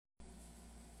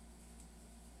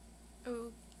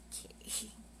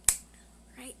Okay.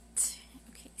 Right.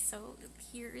 Okay, so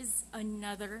here's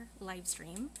another live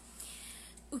stream.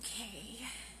 Okay.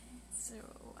 So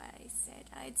I said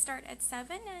I'd start at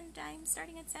 7 and I'm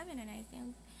starting at 7 and I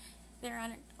think there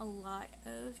aren't a lot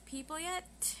of people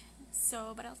yet.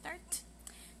 So, but I'll start.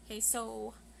 Okay,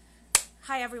 so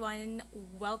hi everyone.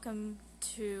 Welcome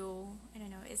to, I don't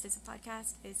know, is this a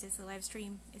podcast? Is this a live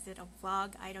stream? Is it a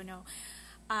vlog? I don't know.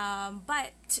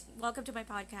 But welcome to my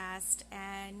podcast,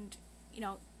 and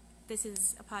this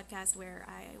is a podcast where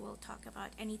I will talk about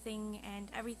anything and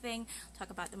everything. Talk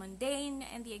about the mundane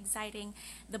and the exciting,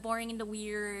 the boring and the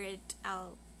weird.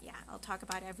 I'll talk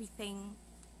about everything: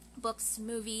 books,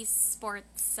 movies,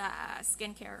 sports,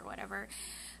 skincare, or whatever.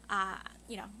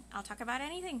 I'll talk about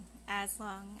anything as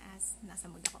long as nasa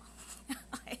mood ako.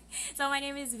 Okay. So my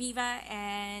name is Viva,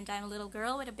 and I'm a little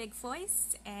girl with a big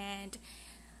voice, and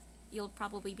you'll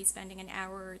probably be spending an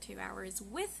hour or 2 hours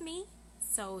with me,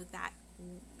 so that,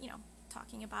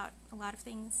 talking about a lot of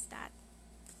things that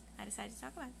I decided to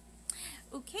talk about.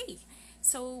 Okay,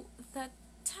 so the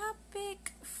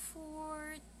topic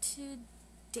for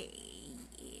today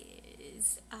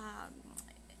is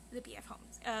the BF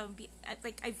homes.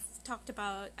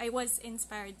 I was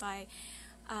inspired by,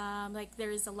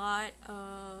 there's a lot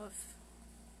of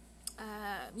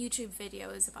YouTube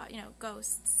videos about,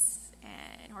 ghosts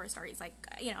and horror stories.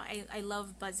 I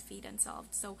love BuzzFeed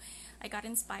Unsolved, so I got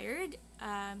inspired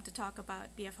to talk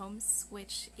about BF Homes,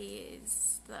 which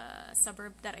is the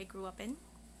suburb that I grew up in.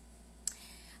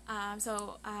 I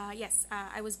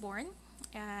was born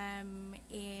I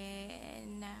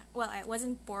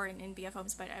wasn't born in BF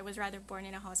Homes, but I was rather born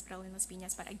in a hospital in Las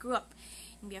Piñas, but I grew up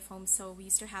in BF Homes. So we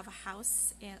used to have a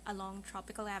house along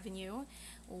Tropical Avenue,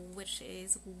 which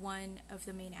is one of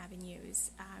the main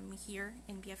avenues here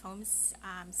in BF Homes.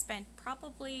 Spent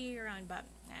probably around about,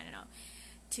 I don't know,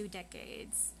 2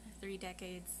 decades, 3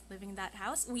 decades living in that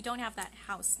house. We don't have that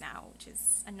house now, which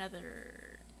is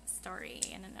another story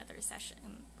and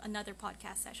another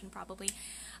podcast session probably.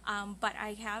 But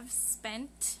I have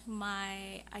spent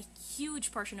a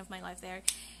huge portion of my life there,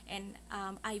 and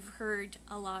I've heard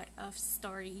a lot of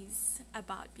stories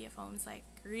about BF Homes, like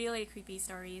really creepy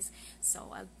stories.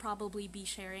 So I'll probably be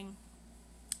sharing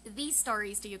these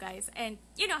stories to you guys, and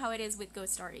you know how it is with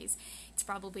ghost stories. It's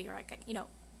probably like,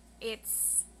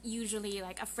 it's usually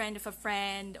like a friend of a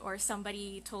friend, or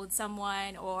somebody told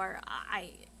someone, or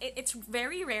it's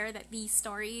very rare that these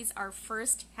stories are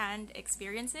first-hand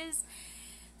experiences.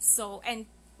 So, and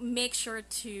make sure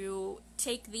to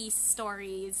take these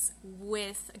stories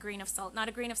with a grain of salt. Not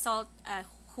a grain of salt, a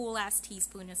whole ass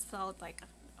teaspoon of salt, like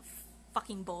a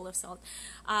fucking bowl of salt.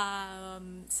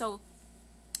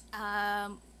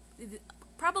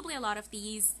 Probably a lot of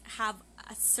these have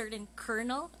a certain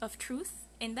kernel of truth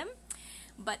in them,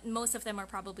 but most of them are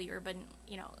probably urban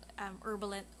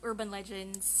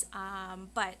legends.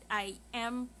 But I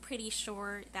am pretty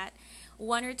sure that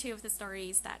one or two of the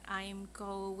stories that I'm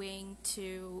going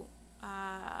to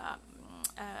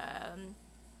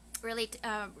relate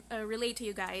to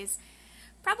you guys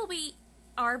probably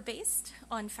are based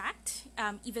on fact,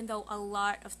 even though a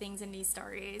lot of things in these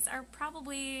stories are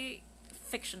probably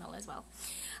fictional as well.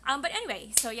 But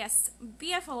anyway, so yes,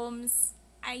 BF Homes.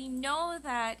 I know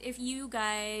that if you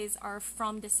guys are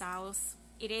from the South,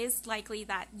 it is likely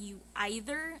that you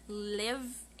either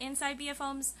live inside BF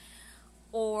Homes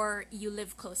or you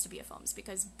live close to BF Homes,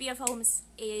 because BF Homes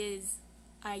is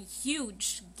a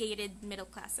huge gated middle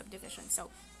class subdivision.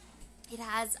 So it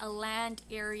has a land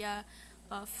area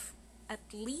of at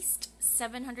least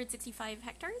 765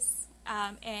 hectares,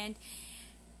 and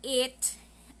it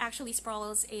actually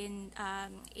sprawls in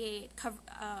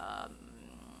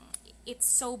it's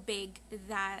so big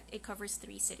that it covers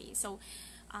 3 cities. So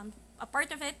a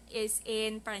part of it is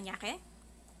in Parañaque,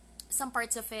 some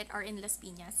parts of it are in Las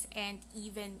Piñas, and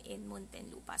even in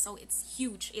Muntinlupa. So it's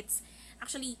huge. It's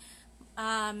actually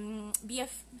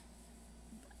BF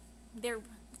there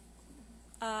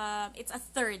it's a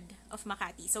third of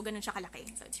Makati. So ganun siya kalaki.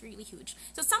 So it's really huge.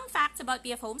 So some facts about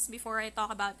BF Homes before I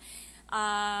talk about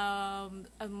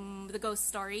the ghost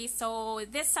story. So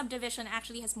this subdivision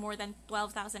actually has more than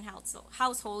 12,000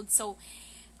 households. So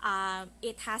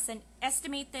it has an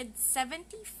estimated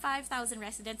 75,000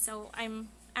 residents. So I'm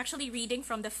actually reading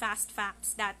from the fast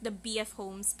facts that the BF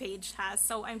Homes page has.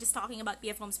 So I'm just talking about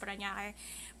BF Homes Parañaque.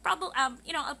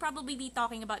 I'll probably be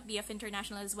talking about BF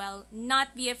International as well,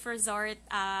 not BF Resort,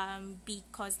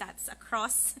 because that's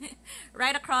across,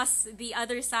 right across the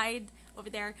other side over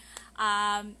there.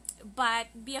 But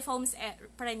BF Homes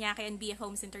Parañaque and BF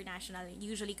Homes International,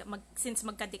 usually since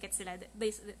magkadikit sila,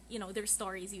 their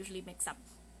stories usually mix up.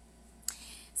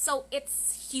 So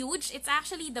it's huge. It's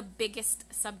actually the biggest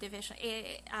subdivision.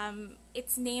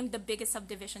 It's named the biggest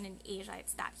subdivision in Asia.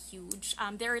 It's that huge.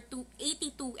 There are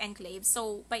 82 enclaves.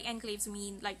 So by enclaves, we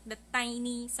mean like the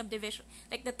tiny subdivision,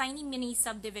 like the tiny mini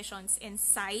subdivisions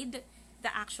inside the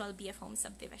actual BF Home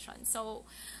subdivision. So,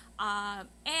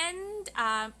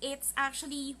 it's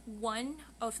actually one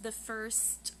of the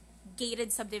first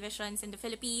gated subdivisions in the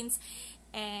Philippines,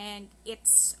 and it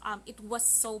was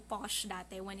so posh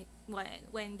dati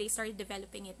when they started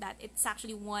developing it, that it's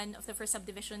actually one of the first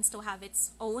subdivisions to have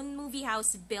its own movie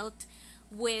house built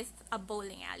with a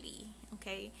bowling alley.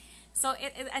 Okay, so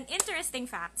an interesting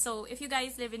fact. So if you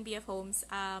guys live in BF Homes,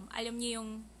 alam niyo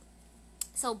yung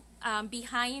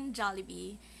behind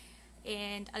Jollibee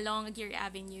and along Aguirre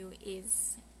Avenue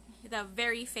is the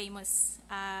very famous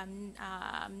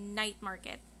night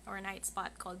market or night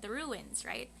spot called the Ruins,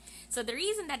 right? So the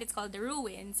reason that it's called the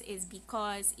Ruins is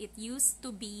because it used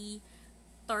to be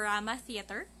Torama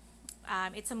Theater.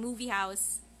 It's a movie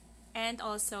house, and it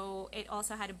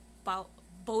also had a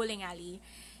bowling alley.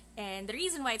 And the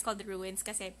reason why it's called the Ruins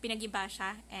kasi pinagiba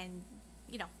siya, and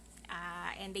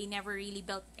and they never really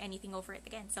built anything over it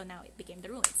again. So now it became the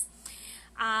Ruins.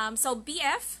 So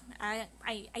BF,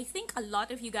 I think a lot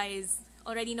of you guys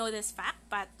already know this fact,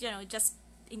 but just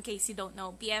in case you don't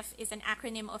know, BF is an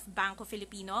acronym of Bangko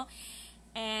Filipino,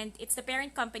 and it's the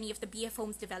parent company of the BF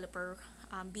Homes developer,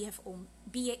 BF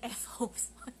Homes.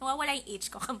 Nawawala yung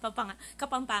H ko,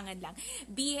 kapampangan lang.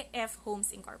 BF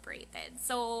Homes Incorporated.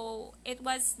 So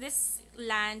this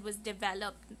land was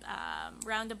developed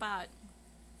round about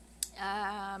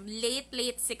late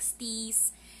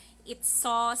 60s. It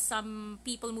saw some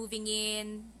people moving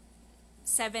in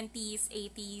 70s,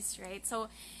 80s, right? So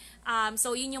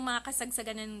yun yung mga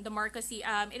kasagsagan ng the Marcos.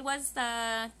 It was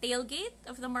the tailgate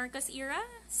of the Marcos era.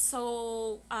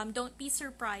 So don't be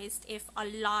surprised if a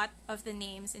lot of the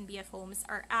names in BF Homes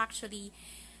are actually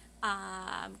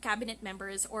cabinet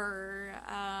members or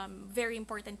very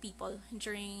important people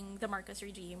during the Marcos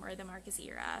regime or the Marcos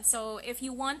era. So if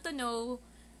you want to know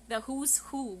the who's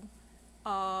who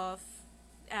of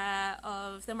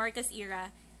the Marcos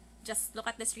era, just look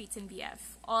at the streets in BF.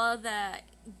 All the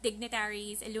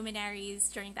dignitaries, illuminaries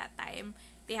during that time,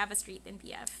 they have a street in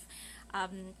BF.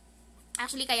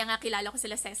 Actually, kaya nga kilala ko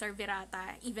sila Cesar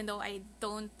Virata, even though I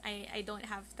don't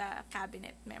have the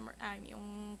cabinet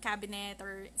yung cabinet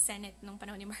or senate nung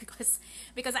panahon ni Marcos,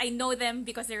 because I know them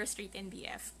because they're a street in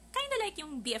BF. Kind of like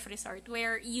yung BF Resort,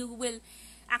 where you will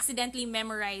accidentally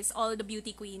memorize all the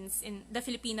beauty queens in the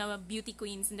Filipino beauty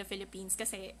queens in the Philippines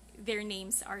kasi their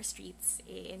names are streets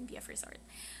in BF Resort.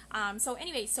 So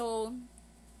anyway,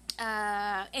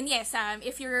 and yes,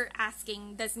 if you're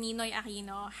asking, does Ninoy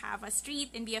Aquino have a street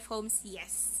in BF Homes?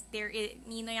 Yes, there is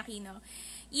Ninoy Aquino.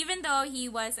 Even though he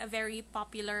was a very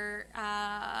popular,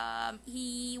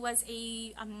 he was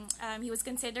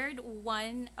considered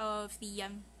one of the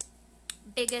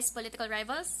biggest political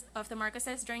rivals of the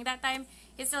Marcoses during that time.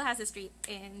 He still has a street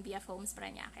in BF Homes,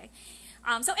 Parañaque.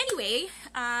 So anyway,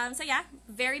 yeah,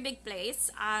 very big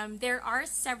place. There are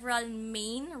several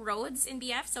main roads in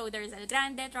BF. So there's El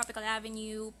Grande, Tropical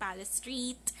Avenue, Palace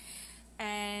Street,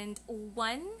 and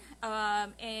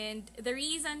and the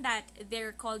reason that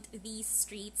they're called these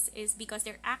streets is because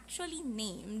they're actually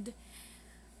named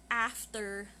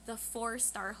after the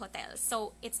 4-star hotels.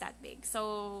 So it's that big.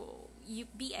 So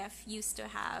BF used to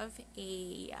have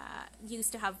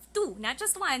two, not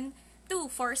just one, two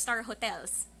 4-star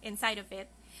hotels inside of it,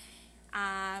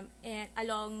 and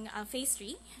along Phase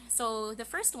 3. So the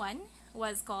first one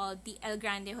was called the El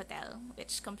Grande Hotel,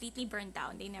 which completely burned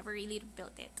down. They never really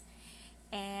built it.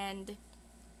 And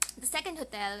the second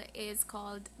hotel is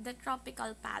called the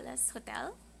Tropical Palace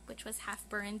Hotel, which was half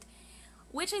burned,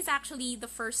 which is actually the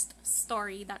first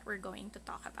story that we're going to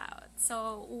talk about.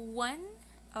 So one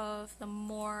of the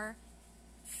more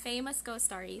famous ghost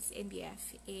stories in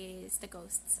BF is the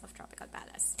ghosts of Tropical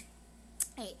Palace.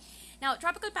 Hey, now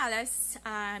Tropical Palace,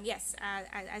 yes,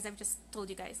 as I've just told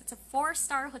you guys, it's a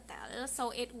 4-star hotel.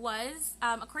 So it was,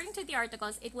 according to the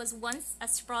articles, it was once a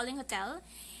sprawling hotel.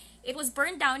 It was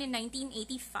burned down in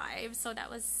 1985, so that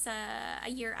was a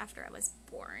year after I was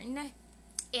born.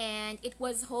 And it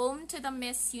was home to the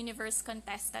Miss Universe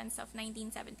contestants of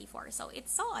 1974. So it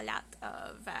saw a lot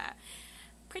of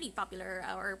pretty popular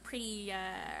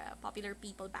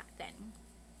people back then.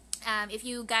 If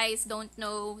you guys don't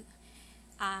know,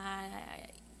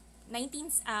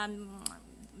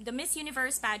 the Miss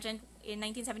Universe pageant in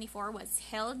 1974 was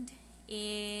held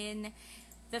in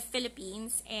the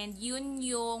Philippines, and yun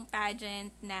yung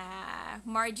pageant na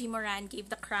Margie Moran gave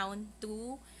the crown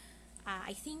to,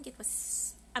 I think it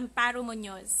was Amparo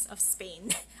Munoz of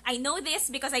Spain. I know this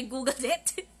because I googled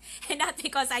it, and not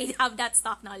because I have that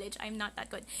stock knowledge. I'm not that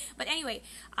good. But anyway,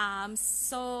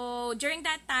 so during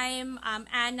that time,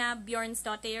 Anna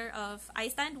Bjornsdottir of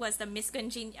Iceland was the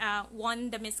won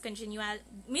the Miss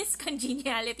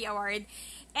Congeniality Award,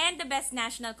 and the best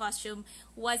national costume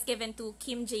was given to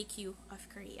Kim JQ of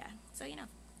Korea. So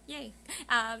yay.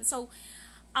 Um, so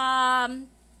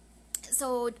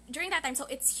during that time, so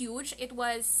it's huge. It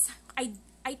was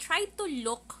I tried to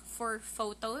look for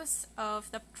photos of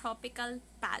the Tropical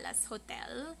Palace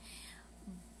Hotel,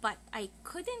 but I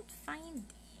couldn't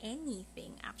find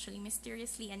anything actually,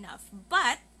 mysteriously enough.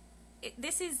 But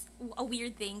this is a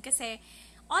weird thing kasi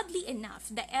oddly enough,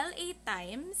 the LA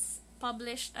Times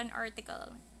published an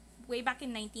article way back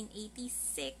in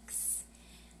 1986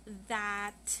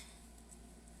 that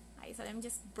so let me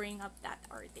just bring up that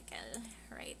article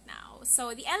right now.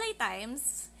 So the LA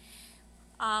Times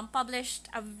published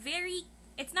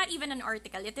it's not even an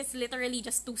article, it is literally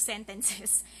just 2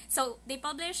 sentences. So they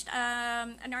published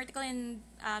an article in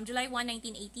July 1,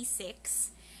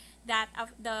 1986 that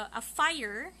a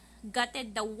fire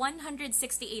gutted the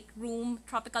 168-room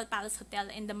Tropical Palace Hotel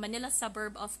in the Manila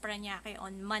suburb of Parañaque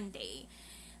on Monday.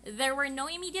 There were no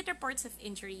immediate reports of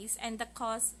injuries, and the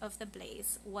cause of the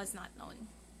blaze was not known.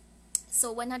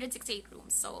 So 168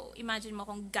 rooms. So imagine mo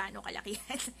kung gaano kalaki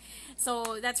yan.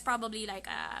 So that's probably like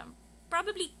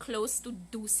probably close to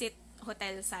Dusit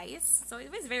hotel size. So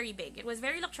it was very big. It was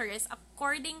very luxurious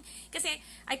kasi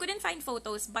I couldn't find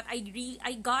photos, but I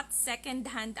got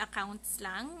second-hand accounts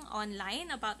lang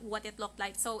online about what it looked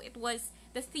like. So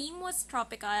the theme was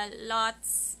tropical,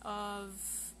 lots of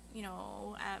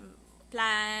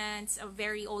plants, a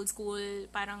very old school,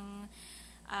 parang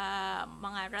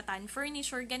mga rattan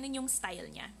furniture, ganun yung style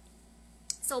niya.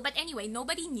 So, but anyway,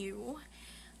 nobody knew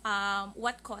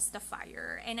what caused the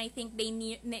fire, and I think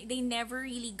they never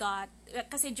really got,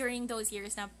 kasi during those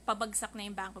years na pabagsak na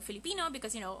yung Bangko Filipino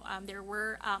because there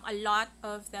were a lot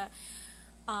of the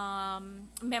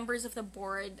members of the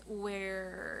board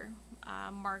were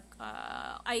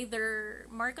either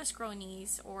Marcos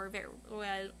cronies or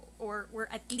were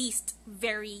at least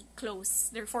very close.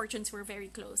 Their fortunes were very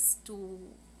close to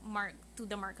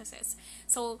the Marcoses.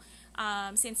 So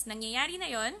since nangyayari na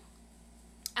yon,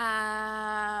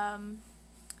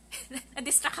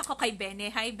 na-distract ako kay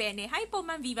Bene. Hi, Bene. Hi po,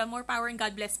 Ma'am Viva. More power and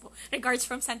God bless po. Regards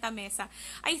from Santa Mesa.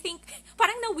 I think,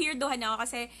 parang na-weirdohan ako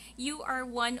kasi you are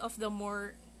one of the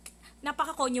more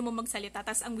napaka-konyo mo magsalita,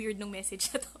 tas ang weird nung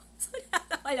message na to. So,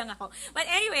 natawa lang ako. But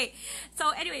anyway,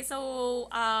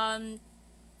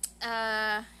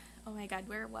 oh my God,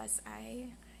 where was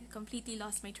I? I completely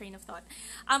lost my train of thought.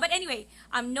 But anyway,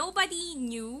 nobody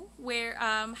knew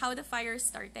how the fire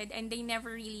started, and they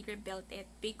never really rebuilt it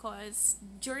because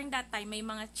during that time, may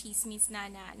mga chismis na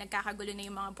nagkakagulo na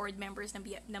yung mga board members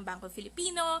ng Bangko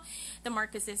Filipino. The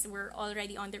Marcoses were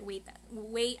already on their way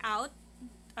out.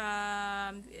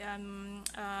 Out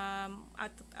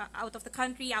of the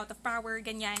country, out of power,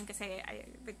 ganyan, kasi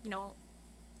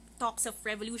talks of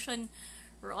revolution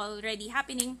were already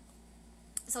happening.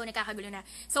 So, nagkakagulo na.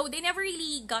 So, they never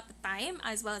really got the time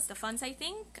as well as the funds, I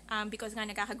think, because nga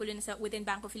nagkakagulo na within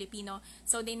Bangko Filipino.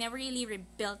 So, they never really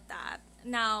rebuilt that.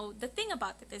 Now, the thing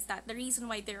about it is that the reason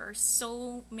why there are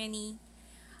so many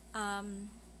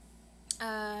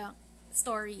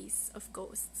stories of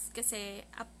ghosts, kasi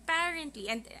apparently,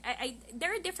 and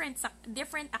there are different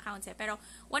accounts, pero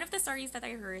one of the stories that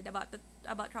I heard about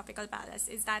Tropical Palace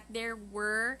is that there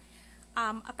were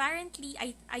apparently,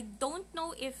 I don't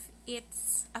know if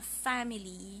it's a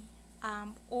family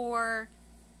or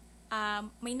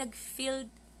may nag-field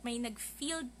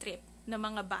trip na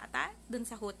mga bata dun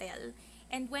sa hotel,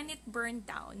 and when it burned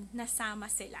down, nasama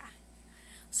sila.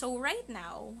 So right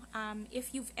now,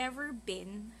 if you've ever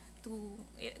been to,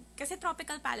 kasi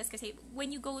Tropical Palace, kasi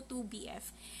when you go to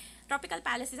BF, Tropical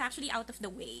Palace is actually out of the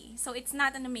way. So it's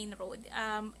not on the main road.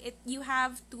 You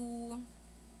have to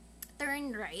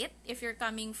turn right if you're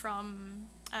coming from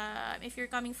or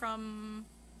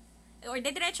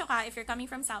dediretso ka if you're coming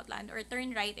from Southland, or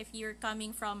turn right if you're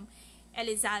coming from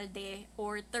Elizalde,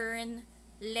 or turn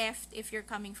left if you're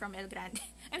coming from El Grande.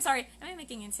 I'm sorry, am I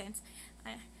making sense?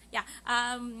 Yeah.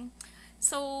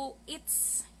 So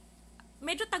it's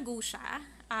medyo tago siya,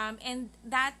 and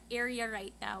that area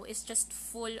right now is just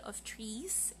full of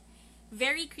trees.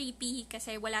 Very creepy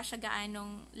kasi wala siya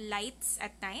gaanong lights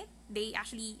at night. They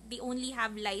only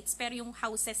have lights, pero yung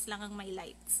houses lang ang may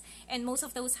lights. And most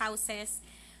of those houses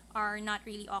are not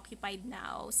really occupied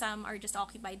now. Some are just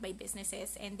occupied by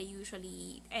businesses, and the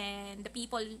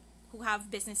people who have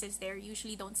businesses there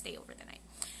usually don't stay over the night.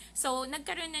 So,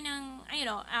 nagkaroon na ng,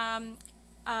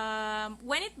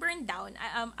 when it burned down,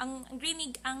 ang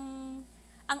rinig, ang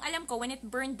alam ko, when it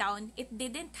burned down, it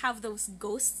didn't have those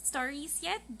ghost stories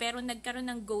yet, pero nagkaroon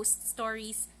ng ghost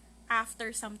stories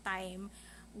after some time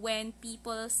when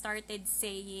people started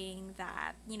saying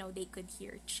that, you know, they could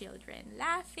hear children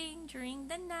laughing during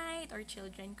the night or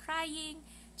children crying,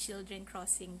 children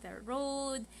crossing the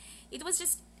road. It was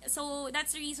just, so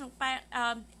that's the reason,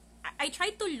 I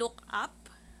tried to look up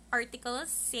articles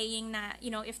saying na,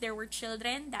 you know, if there were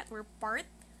children that were part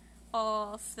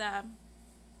of the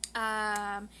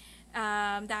that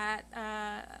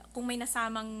kung may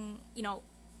nasamang, you know,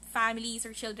 families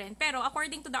or children. Pero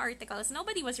according to the articles,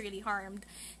 nobody was really harmed.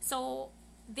 So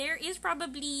there is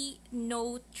probably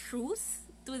no truth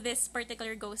to this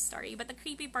particular ghost story. But the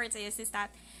creepy part is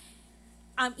that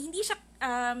hindi siya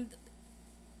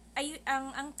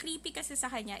ang creepy kasi sa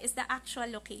kanya is the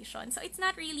actual location. So it's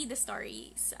not really the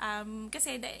stories.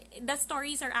 Kasi the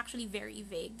stories are actually very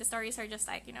vague. The stories are just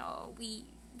like, you know,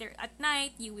 there at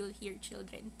night you will hear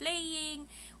children playing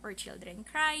or children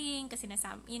crying kasi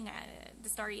yun nga, the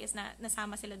story is na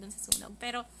nasama sila dun sa sunog.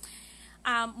 Pero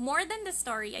more than the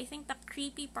story, I think the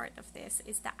creepy part of this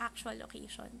is the actual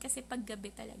location. Kasi pag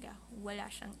gabi talaga,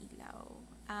 wala siyang ilaw.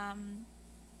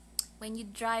 When you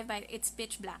drive by, it's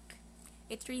pitch black.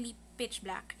 It's really pitch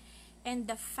black. And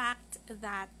the fact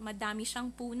that madami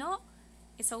siyang puno,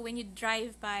 so when you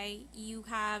drive by, you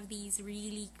have these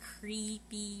really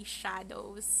creepy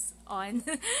shadows on.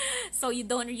 So you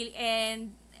don't really,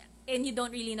 and you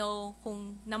don't really know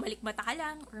kung namalikmata ka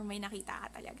lang or may nakita ka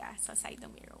talaga sa side ng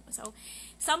mirror. So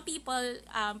some people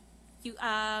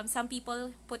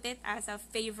put it as a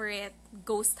favorite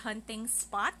ghost hunting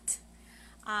spot.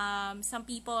 Some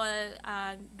people,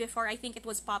 before I think it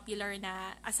was popular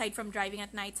na aside from driving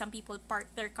at night, some people park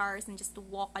their cars and just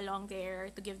walk along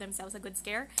there to give themselves a good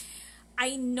scare.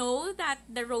 I know that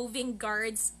the roving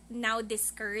guards now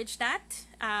discourage that.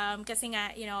 Kasi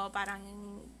nga, you know, parang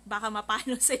baka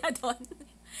mapano sila doon.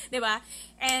 Diba?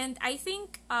 And I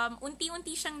think,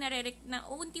 unti-unti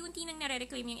nang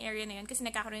nare-reclaim yung area na yun kasi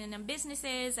nagkakaroon na ng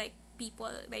businesses, like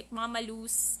people, like Mama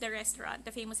Lou's, the restaurant,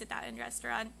 the famous Italian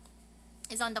restaurant,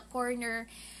 is on the corner.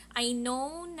 I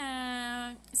know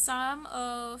na some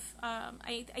of,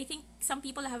 I think some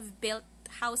people have built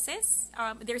houses.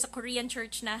 There's a Korean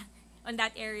church na on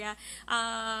that area.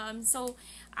 So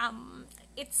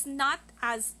it's not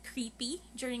as creepy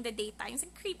during the daytime.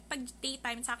 Pag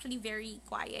daytime, it's actually very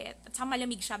quiet. At saka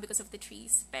malamig siya because of the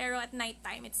trees. Pero at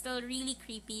nighttime, it's still really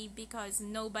creepy because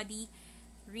nobody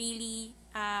really,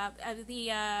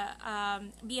 BF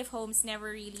Homes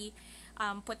never really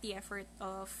put the effort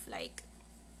of like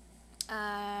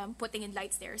putting in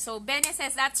lights there. So Bene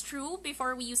says that's true.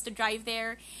 Before we used to drive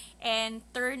there and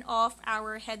turn off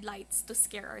our headlights to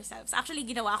scare ourselves. Actually,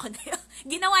 ginawa ko na yun.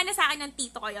 Ginawa na sa akin ng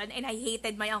tito ko yun, and I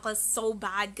hated my uncle so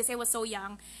bad kasi I was so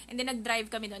young. And then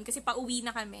nag-drive kami doon kasi pauwi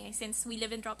na kami since we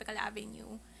live in Tropical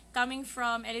Avenue. Coming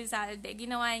from Elizalde,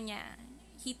 ginawa niya,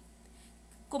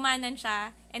 kumanan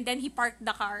siya, and then he parked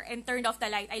the car and turned off the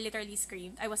light. I literally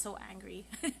screamed. I was so angry.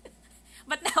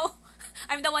 But now,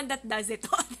 I'm the one that does it to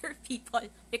other people.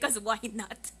 Because why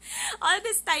not? All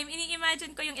this time,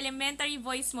 ini-imagine ko yung elementary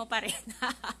voice mo pa rin.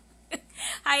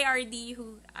 Hi, RD,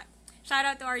 shout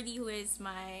out to RD, who is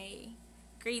my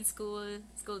grade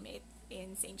schoolmate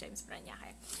in St. James,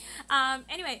 Parañaque.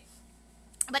 Anyway,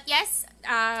 but yes,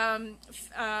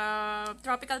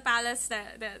 Tropical Palace,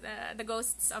 the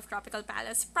ghosts of Tropical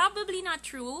Palace, probably not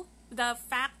true. The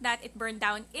fact that it burned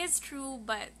down is true,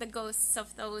 but the ghosts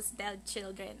of those dead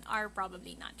children are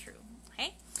probably not true.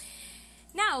 Okay?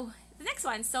 Now, the next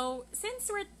one. So, since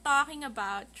we're talking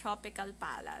about Tropical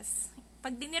Palace,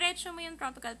 pag diniretso mo yung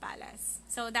Tropical Palace,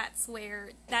 so that's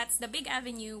the big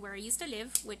avenue where I used to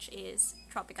live, which is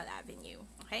Tropical Avenue.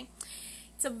 Okay?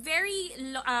 It's a very,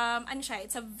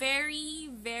 it's a very,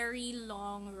 very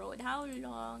long road. How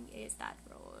long is that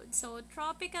road? So,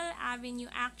 Tropical Avenue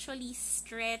actually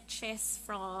stretches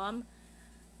from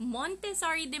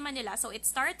Montessori de Manila. So, it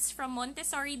starts from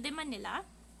Montessori de Manila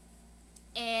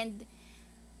and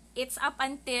it's up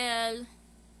until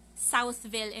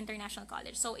Southville International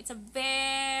College. So, it's a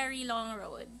very long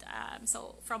road.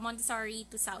 So, from Montessori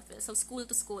to Southville. So, school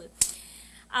to school.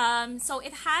 So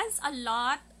it has a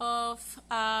lot of,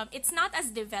 it's not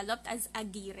as developed as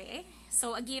Aguirre.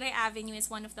 So Aguirre Avenue is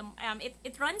one of the,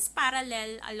 it runs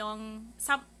parallel along,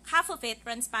 half of it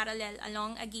runs parallel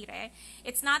along Aguirre.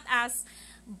 It's not as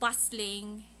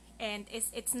bustling and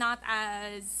it's not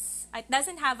as, it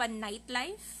doesn't have a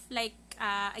nightlife like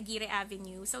Aguirre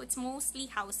Avenue. So it's mostly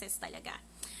houses talaga.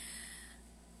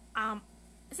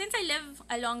 Since I live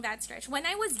along that stretch, when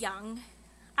I was young,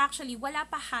 actually, wala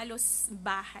pa halos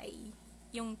bahay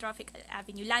yung Tropical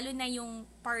Avenue, lalo na yung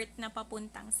part na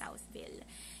papuntang Southville.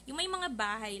 Yung may mga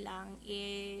bahay lang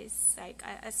is like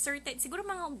a certain, siguro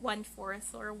mga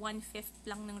 1/4 or 1/5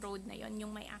 lang ng road na yon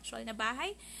yung may actual na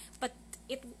bahay. But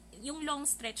yung long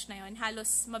stretch na yon,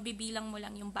 halos mabibilang mo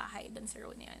lang yung bahay doon sa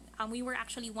road na yon. We were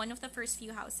actually one of the first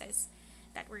few houses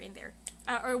that were in there.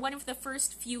 Or one of the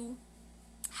first few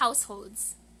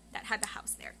households that had a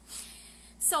house there.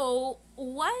 So,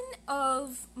 one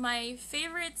of my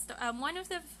favorites, one of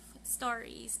the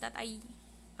stories that I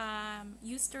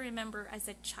used to remember as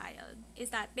a child is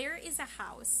that there is a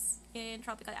house in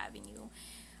Tropical Avenue.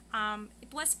 It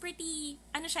was pretty,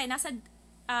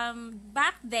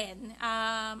 back then,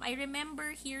 I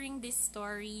remember hearing this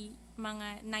story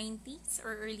mga 90s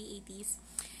or early 80s.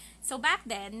 So, back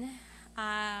then,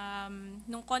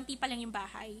 nung konti pa lang yung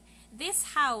bahay,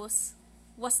 this house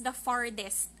was the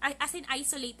farthest, as in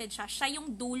isolated siya. Siya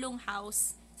yung dulong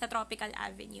house sa Tropical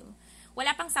Avenue.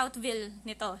 Wala pang Southville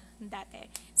nito dati.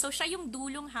 So, siya yung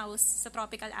dulong house sa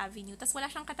Tropical Avenue. Tapos, wala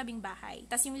siyang katabing bahay.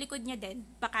 Tapos, yung likod niya din,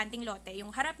 bakanting lote.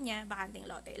 Yung harap niya, bakanting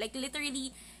lote. Like,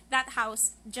 literally, that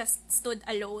house just stood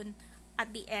alone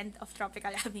at the end of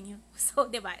Tropical Avenue. So,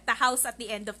 diba? The house at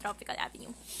the end of Tropical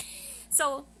Avenue.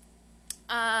 So,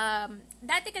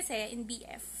 dati kasi, in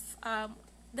BF,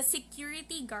 the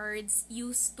security guards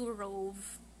used to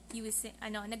rove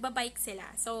nagbabike sila.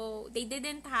 So, they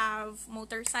didn't have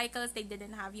motorcycles, they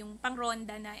didn't have yung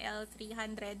pangronda na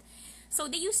L300.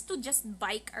 So, they used to just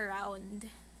bike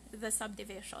around the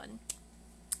subdivision.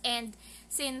 And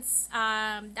since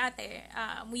dati,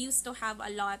 we used to have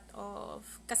a lot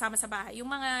of kasama sa bahay,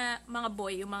 yung mga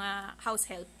boy, yung mga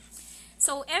house help.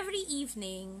 So, every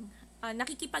evening,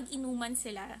 nakikipag-inuman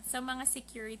sila sa mga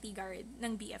security guard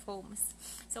ng BF Homes.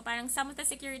 So, parang some of the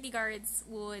security guards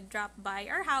would drop by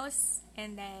our house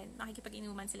and then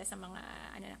nakikipag-inuman sila sa mga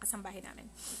kasambahay namin.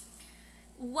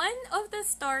 One of the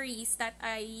stories that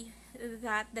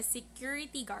the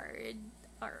security guard,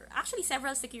 or actually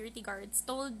several security guards,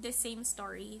 told the same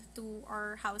story to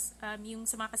our house, yung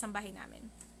sa mga kasambahay namin.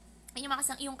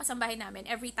 Yung kasambahay namin,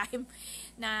 every time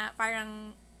na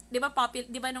parang, di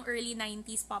ba nung early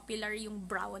 90s popular yung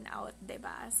brownout, di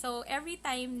ba? So every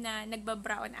time na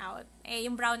nagba-brown out,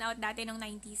 yung brownout dati nung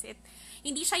 90s,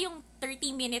 hindi siya yung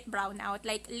 30-minute brownout,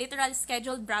 like literal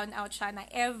scheduled brownout siya na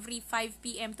every 5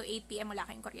 p.m. to 8 p.m. wala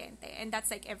kayong kuryente, and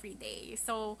that's like every day.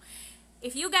 So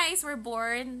if you guys were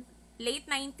born late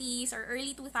 90s or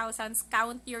early 2000s,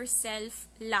 count yourself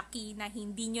lucky na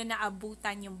hindi nyo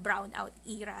naabutan yung brownout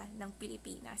era ng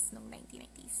Pilipinas nung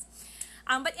 1990s.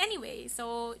 But anyway,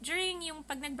 so, during yung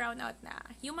pag nag-brownout na,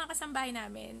 yung mga kasambahay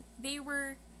namin, they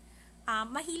were,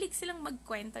 mahilig silang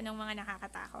magkwento ng mga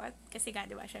nakakatakot. Kasi nga,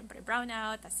 di ba, syempre,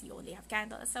 brownout, tas you only have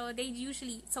candles. So, they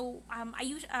usually, I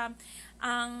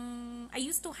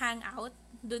used to hang out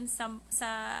dun sa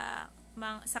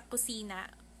kusina,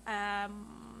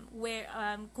 where,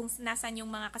 kung nasan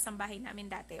yung mga kasambahay namin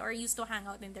dati, or used to hang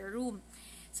out in their room.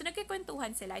 So,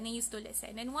 nagkikwentuhan sila, and I used to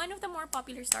listen. And one of the more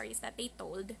popular stories that they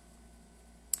told,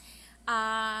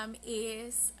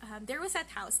 there was that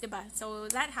house, diba? So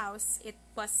that house, it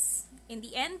was in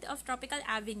the end of Tropical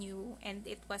Avenue, and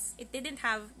it didn't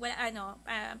have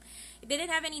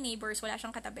any neighbors, wala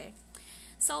siyang katabi.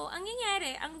 So ang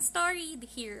nangyari, ang story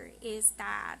here is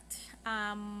that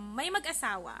may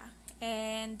mag-asawa,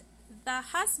 and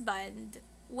the husband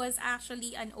was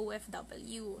actually an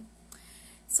OFW.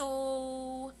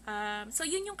 So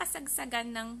yun yung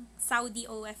kasagsagan ng Saudi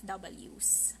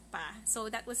OFWs pa. So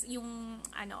that was yung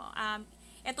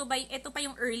ito pa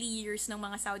yung early years ng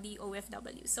mga Saudi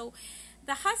OFW. So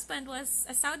the husband was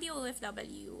a Saudi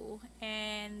OFW,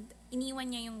 and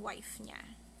iniwan niya yung wife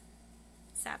niya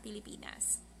sa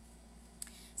Pilipinas.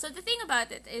 So the thing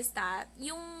about it is that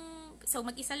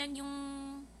mag-isa lang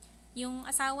yung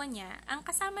asawa niya. Ang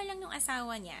kasama lang ng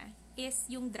asawa niya is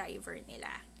yung driver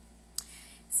nila.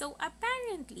 So,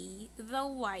 apparently, the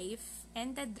wife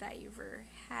and the driver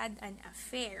had an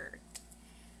affair.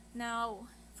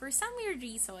 Now, for some weird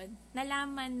reason,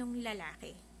 nalaman nung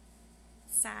lalaki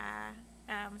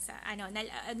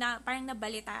parang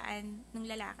nabalitaan nung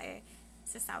lalaki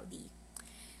sa Saudi.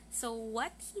 So,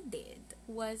 what he did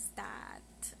was that,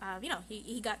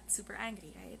 he got super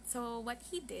angry, right? So, what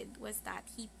he did was that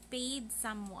he paid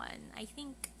someone, I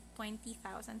think,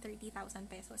 20,000,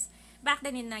 30,000 pesos. Back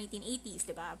then in 1980s,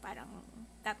 diba? Parang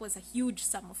that was a huge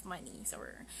sum of money.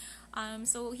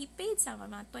 So he paid someone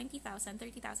mga 20,000,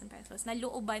 30,000 pesos na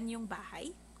looban yung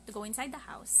bahay to go inside the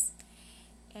house.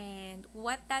 And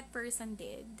what that person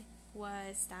did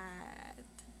was that,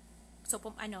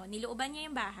 nilooban niya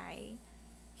yung bahay.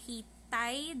 He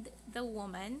tied the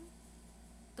woman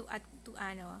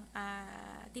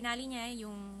tinali niya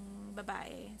yung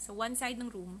babae. So, one side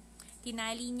ng room,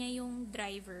 tinali niya yung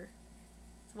driver.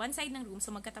 So, one side ng room,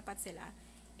 so magkatapat sila.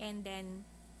 And then,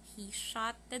 he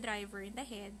shot the driver in the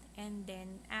head, and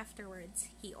then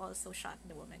afterwards, he also shot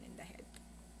the woman in the head.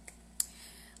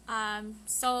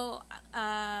 So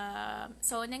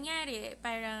nangyari,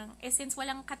 parang, since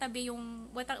walang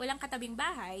katabing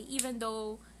bahay, even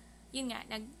though, yun nga,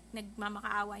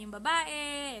 nagmamakaawa yung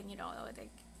babae, and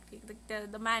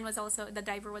the man was also, the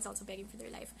driver was also begging for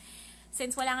their life.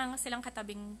 Since wala nga silang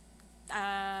katabing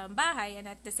bahay, and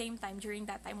at the same time, during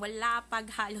that time, wala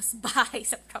halos bahay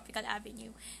sa Tropical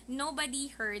Avenue. Nobody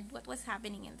heard what was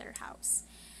happening in their house.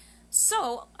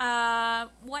 So,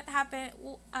 what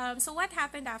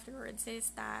happened afterwards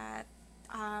is that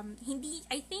hindi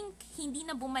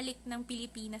na bumalik ng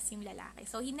Pilipinas yung lalaki.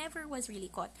 So, he never was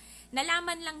really caught.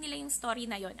 Nalaman lang nila yung story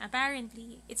na yon.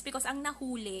 Apparently, it's because ang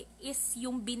nahuli is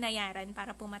yung binayaran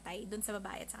para pumatay dun sa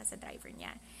babae at saka sa driver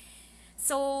niya.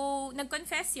 So,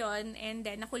 nag-confess yun, and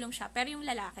then nakulong siya. Pero yung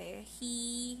lalaki,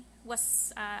 he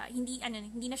was, hindi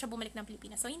na siya bumalik ng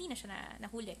Pilipinas. So, hindi na siya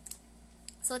nahuli.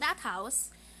 So, that house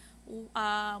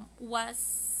was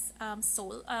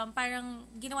sold. Parang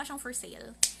ginawa siyang for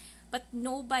sale. But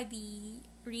nobody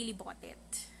really bought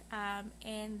it.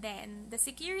 And then, the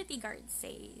security guards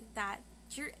say that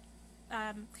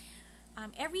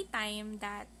every time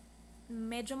that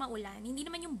medyo maulan, hindi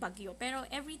naman yung bagyo, pero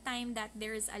every time that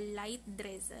there's a light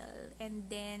drizzle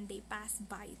and then they pass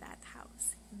by that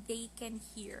house, they can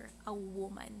hear a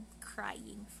woman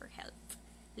crying for help.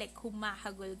 Like,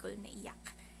 humahagulgol na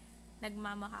iyak.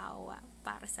 Nagmamakaawa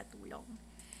para sa tulong.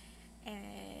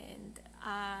 And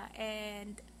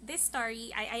this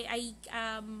story, I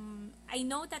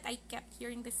know that I kept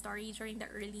hearing this story during the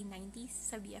early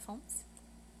 90s sa BF Homes.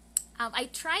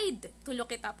 I tried to look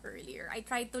it up earlier. I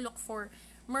tried to look for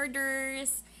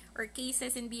murders or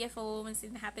cases in BF Homes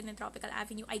that happened in Tropical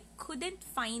Avenue. I couldn't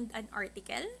find an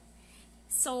article.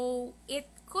 So, it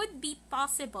could be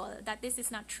possible that this is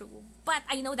not true. But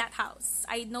I know that house.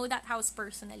 I know that house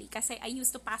personally kasi I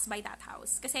used to pass by that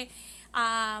house. Kasi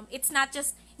it's not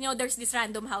just, there's this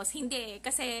random house. Hindi.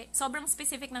 Kasi sobrang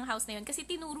specific ng house na yun. Kasi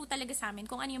tinuro talaga sa amin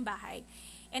kung ano yung bahay.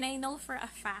 And I know for a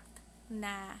fact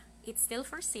na it's still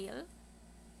for sale.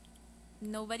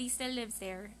 Nobody still lives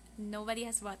there. Nobody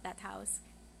has bought that house.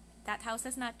 That house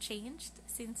has not changed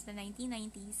since the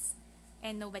 1990s.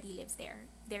 And nobody lives there.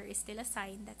 There is still a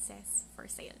sign that says for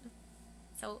sale.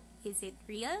 So, is it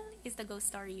real? Is the ghost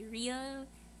story real?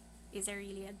 Is there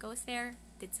really a ghost there?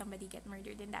 Did somebody get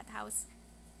murdered in that house?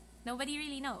 Nobody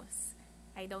really knows.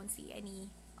 I don't see any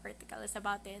articles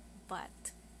about it, but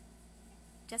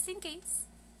just in case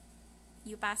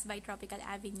you pass by Tropical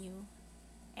Avenue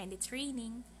and it's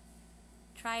raining,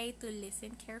 try to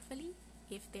listen carefully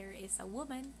if there is a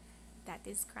woman that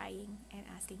is crying and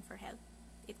asking for help.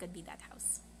 It could be that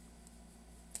house.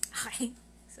 Okay,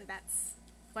 so that's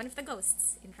one of the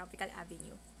ghosts in Tropical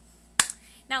Avenue.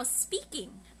 Now,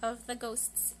 speaking of the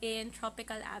ghosts in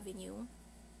Tropical Avenue,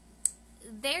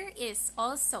 there is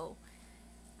also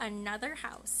another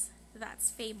house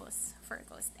that's famous for a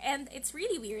ghost. And it's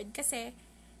really weird kasi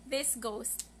this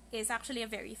ghost is actually a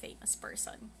very famous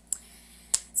person.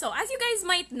 So, as you guys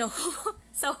might know,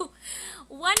 so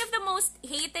one of the most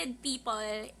hated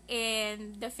people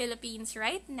in the Philippines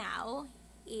right now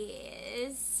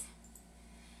is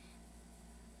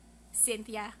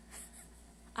Cynthia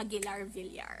Aguilar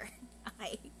Villar.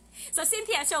 Okay. So,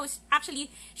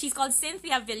 actually, she's called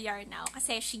Cynthia Villar now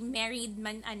kasi she married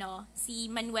si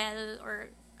Manuel, or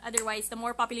otherwise the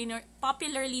more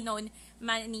popularly known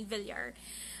Manny Villar.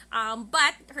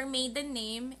 But her maiden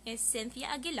name is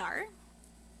Cynthia Aguilar.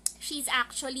 She's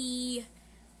actually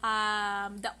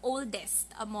the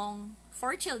oldest among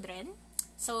 4 children.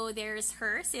 So there's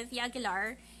her, Cynthia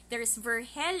Aguilar. There's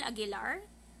Vergel Aguilar,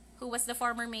 who was the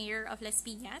former mayor of Las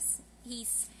Piñas.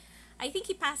 I think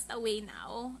he passed away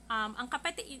now. Ang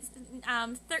kapatid,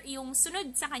 yung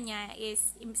sunod sa kanya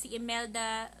is si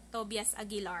Imelda Tobias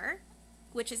Aguilar,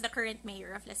 which is the current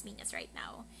mayor of Las Piñas right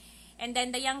now. And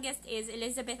then the youngest is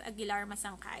Elizabeth Aguilar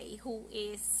Masangkay, who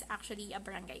is actually a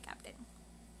barangay captain.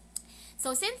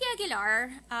 So, Cynthia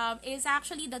Aguilar is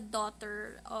actually the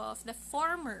daughter of the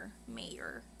former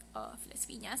mayor of Las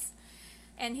Piñas,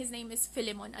 and his name is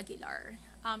Filemon Aguilar.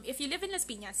 If you live in Las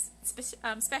Piñas,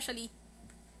 especially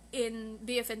in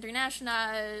BF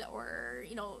International, or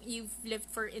you've lived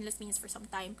in Las Piñas for some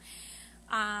time,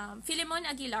 Filemon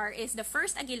Aguilar is the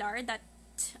first Aguilar that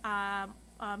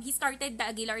he started the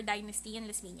Aguilar dynasty in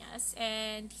Las Piñas,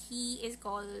 and he is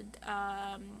called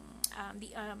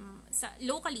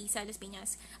locally sa Las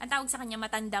Piñas, ang tawag sa kanya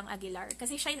Matandang Aguilar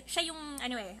kasi siya yung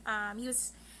he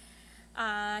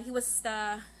was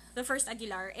the first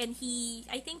Aguilar, and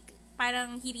I think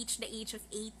parang he reached the age of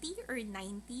 80 or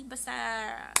 90, basta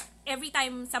every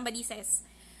time somebody says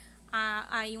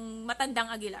yung Matandang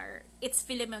Aguilar, it's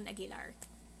Filemon Aguilar.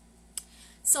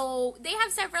 So, they have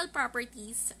several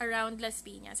properties around Las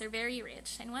Piñas. They're very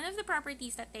rich. And one of the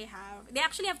properties that they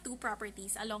actually have two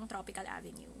properties along Tropical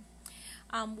Avenue.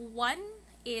 One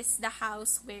is the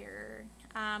house where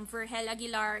Vergel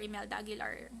Aguilar, Imelda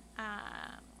Aguilar,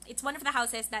 it's one of the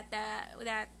houses that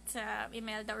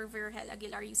Imelda or Vergel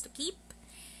Aguilar used to keep.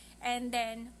 And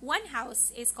then, one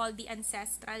house is called the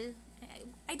Ancestral.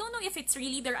 I don't know if it's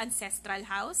really their ancestral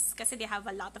house kasi they have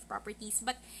a lot of properties,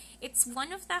 but it's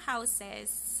one of the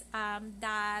houses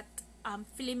that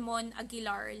Filemon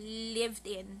Aguilar lived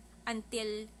in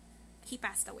until he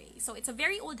passed away. So it's a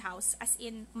very old house, as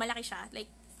in malaki siya, like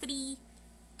 2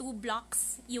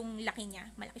 blocks yung laki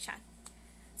niya, malaki siya.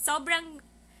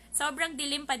 Sobrang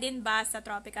dilim pa din ba sa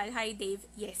Tropical? Hi Dave.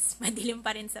 Yes, madilim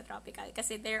pa rin sa Tropical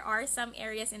kasi there are some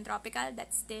areas in Tropical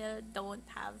that still don't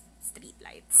have street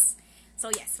lights. So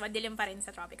yes, madilim pa rin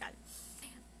sa Tropical.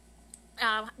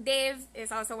 Dave is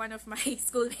also one of my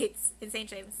schoolmates in St.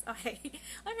 James. Okay.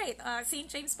 Alright, St.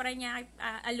 James Parañaque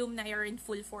alumni are in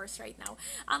full force right now.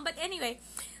 But anyway,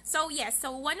 so yes,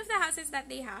 so one of the houses that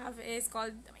they have is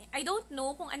called, I don't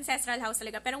know kung ancestral house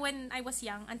talaga, pero when I was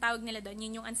young, ang tawag nila doon,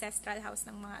 yun yung ancestral house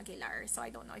ng mga Aguilar. So I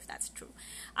don't know if that's true.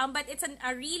 But it's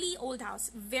a really old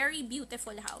house, very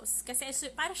beautiful house. Kasi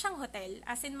para siyang hotel,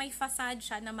 as in may facade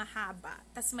siya na mahaba,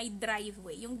 tas may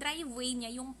driveway. Yung driveway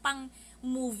niya, yung pang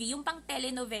movie, yung pang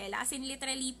telenovela, as in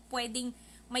literally pwedeng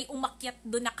may umakyat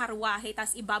doon na karwahe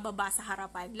tas ibababa sa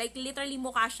harapan. Like literally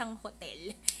mukha siyang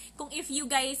hotel. Kung if you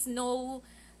guys know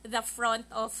the front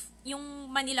of yung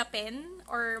Manila Pen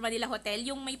or Manila Hotel,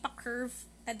 yung may pa-curve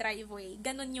na driveway,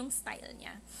 ganun yung style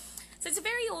niya. So it's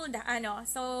very old,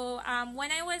 So when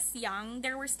I was young,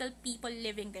 there were still people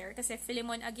living there kasi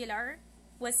Filemon Aguilar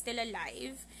was still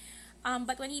alive.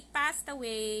 But when he passed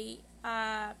away,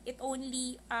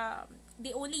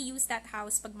 they only use that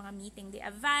house pag mga meeting, they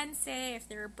advance, if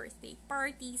there are birthday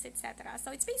parties, etc.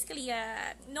 So it's basically,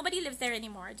 nobody lives there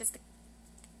anymore, just the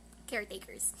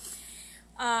caretakers.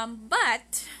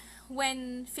 But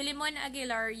when Filemon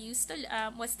Aguilar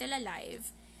was still alive,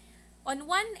 on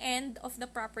one end of the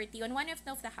property, on one end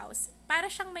of the house, para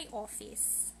siyang may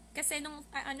office. Kasi nung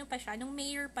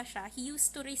mayor pa siya, he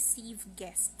used to receive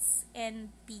guests and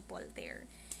people there.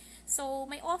 So,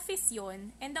 may office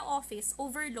yon, and the office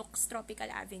overlooks Tropical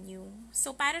Avenue.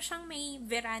 So, para siyang may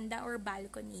veranda or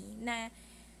balcony na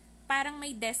parang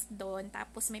may desk doon,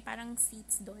 tapos may parang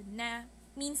seats doon na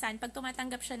minsan, pag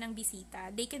tumatanggap siya ng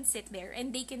bisita, they can sit there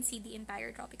and they can see the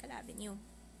entire Tropical Avenue.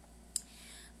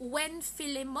 When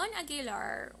Filemon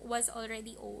Aguilar was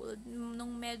already old,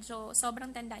 nung medyo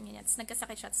sobrang tanda niya,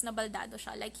 nagkasakit siya, nabaldado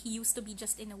siya, like he used to be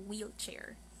just in a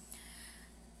wheelchair.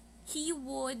 He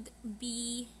would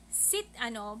be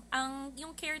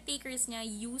yung caretakers niya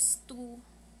used to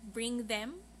bring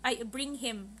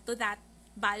him to that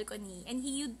balcony, and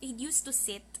he used to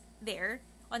sit there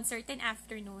on certain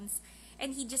afternoons,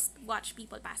 and he just watched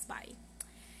people pass by.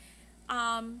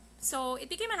 So it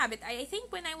became a habit. I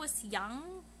think when I was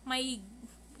young,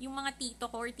 yung mga tito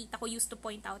ko or tita ko used to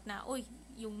point out na,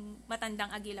 yung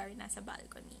Matandang Aguilar nasa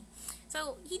balcony.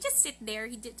 So, he just sit there,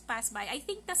 he just pass by. I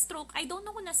think I don't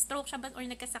know kung na-stroke siya or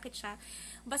nagkasakit siya.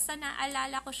 Basta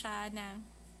naalala ko siya na,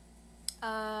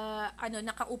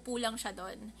 nakaupo lang siya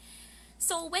doon.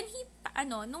 So, when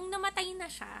nung namatay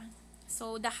na siya,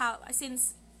 so,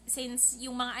 since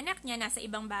yung mga anak niya nasa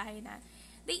ibang bahay na,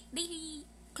 they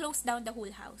closed down the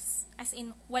whole house. As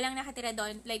in, walang nakatira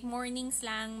doon. Like, mornings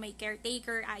lang, may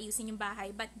caretaker, ayusin yung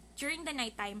bahay. But during the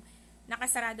nighttime,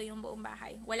 nakasarado yung buong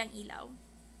bahay. Walang ilaw.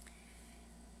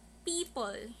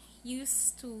 People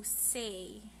used to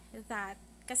say that,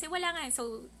 kasi wala nga,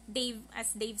 so,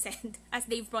 as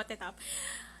Dave brought it up,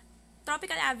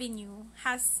 Tropical Avenue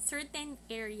has certain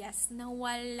areas na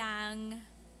walang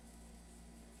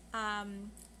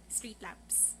street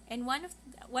lamps. And one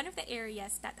of the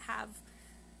areas that have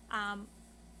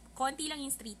konti lang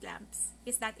yung street lamps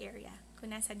is that area kung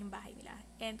nasan yung bahay nila.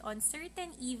 And on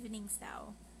certain evenings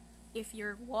now, if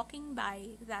you're walking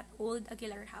by that old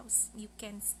Aguilar house, you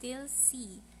can still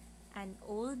see an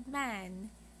old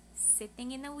man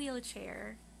sitting in a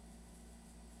wheelchair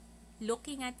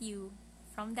looking at you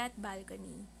from that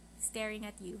balcony, staring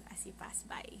at you as you pass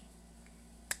by.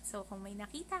 So kung may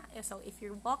nakita, so if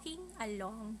you're walking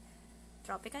along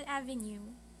Tropical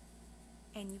Avenue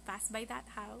and you pass by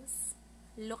that house,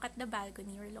 look at the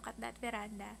balcony or look at that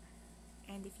veranda,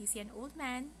 and if you see an old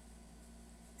man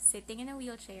sitting in a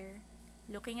wheelchair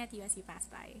looking at you as you pass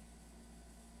by,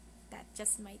 that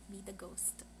just might be the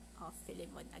ghost of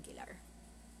Philemon Aguilar.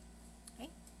 Okay?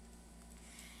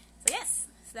 So yes,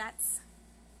 that's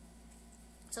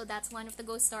one of the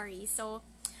ghost stories. So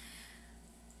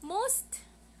most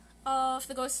of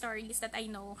the ghost stories that I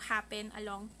know happen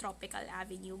along Tropical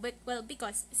Avenue, but well,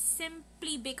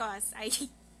 simply because I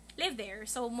live there.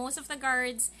 So most of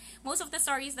the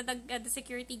stories that the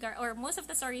security guard, or most of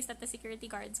the stories that the security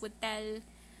guards would tell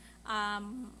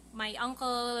my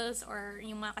uncles or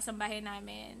yung mga kasambahay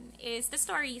namin is the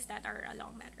stories that are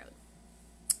along that road.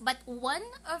 But one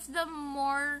of the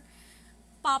more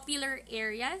popular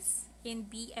areas in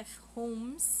BF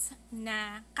Homes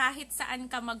na kahit saan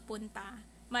ka magpunta,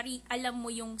 alam mo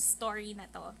yung story na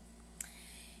to,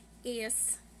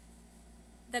 is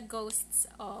the ghosts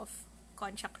of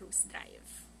Concha Cruz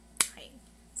Drive. Okay.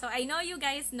 So I know you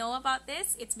guys know about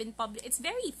this. It's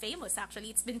very famous actually.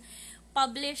 It's been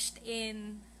published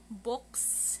in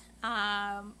books.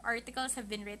 Articles have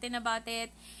been written about it.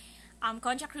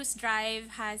 Concha Cruz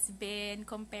Drive has been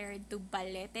compared to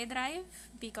Balete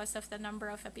Drive because of the number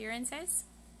of appearances.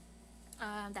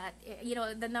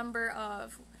 The number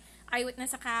of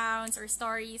eyewitness accounts or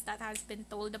stories that has been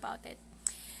told about it.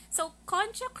 So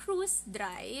Concha Cruz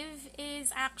Drive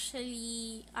is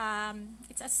actually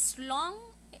it's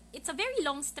a very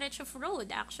long stretch of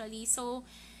road actually. So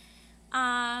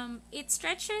it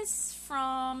stretches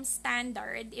from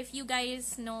Standard, if you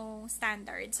guys know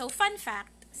Standard. So fun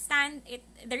fact,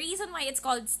 the reason why it's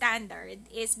called Standard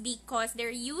is because there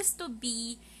used to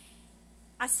be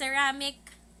a ceramic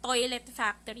toilet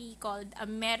factory called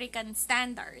American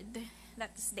Standard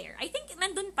that's there. I think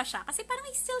nandun pa siya kasi parang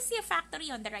I still see a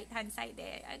factory on the right hand side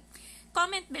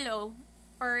Comment below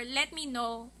or let me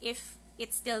know if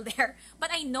it's still there,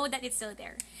 but I know that it's still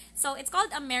there. So it's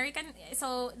called American.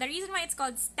 So the reason why it's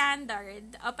called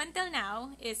Standard up until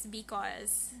now is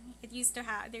because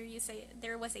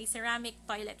there was a ceramic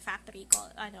toilet factory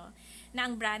called na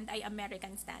ang brand ay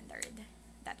American Standard.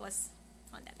 That was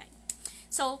on that time.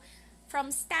 So from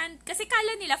kasi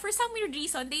kala nila for some weird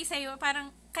reason they say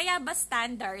parang kaya ba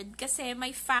Standard kasi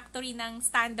may factory ng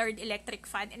Standard electric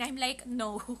fan, and I'm like,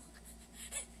 no.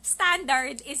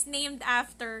 Standard is named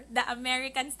after the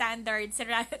American Standard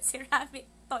ceramic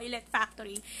toilet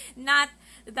factory, not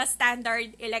the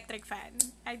Standard electric fan.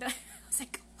 I was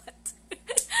like, what?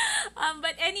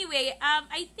 But anyway,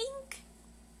 I think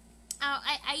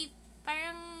I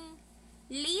parang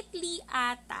lately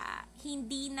ata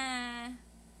hindi na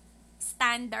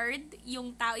standard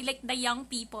yung tao, like the young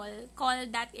people call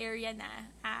that area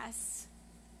na as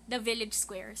the Village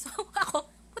Square. So ako,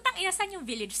 putang ina, saan yung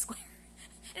Village Square?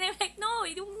 And I'm like, no,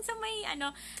 yung sa may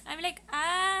I'm like,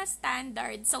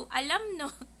 Standard. So alam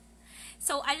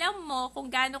mo kung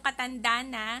gaano katanda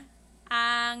na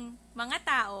ang mga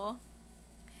tao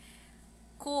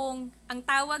kung ang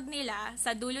tawag nila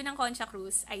sa dulo ng Concha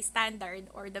Cruz ay Standard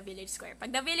or the Village Square.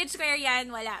 Pag the Village Square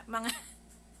yan, wala.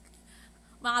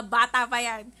 Mga bata pa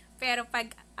yan. Pero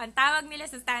pag ang tawag nila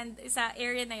sa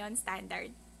area na yon Standard,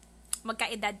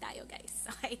 magkaedad tayo, guys.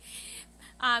 Okay?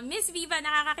 Miss Viva,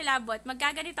 nakakakilabot.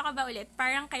 Magkaganito ka ba ulit?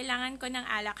 Parang kailangan ko ng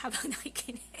alak habang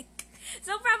nakikinig.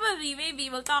 So probably, maybe,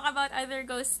 we'll talk about other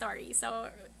ghost stories. So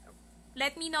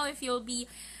let me know if you'll be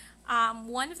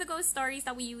one of the ghost stories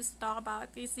that we used to talk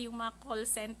about is yung mga call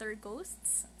center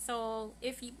ghosts. So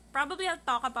probably I'll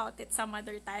talk about it some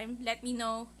other time. Let me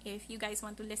know if you guys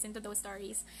want to listen to those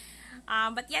stories.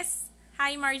 But yes,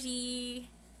 hi Margie.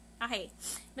 Okay.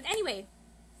 But anyway,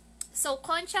 so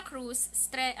Concha Cruz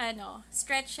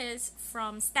stretches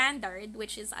from Standard,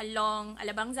 which is along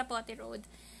Alabang Zapote Road,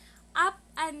 up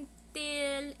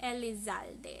until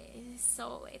Elizalde.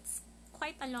 So it's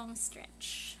quite a long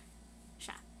stretch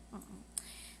siya.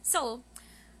 So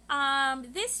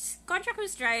this Concha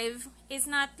Cruz Drive is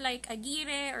not like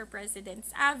Aguirre or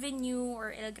President's Avenue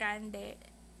or El Grande.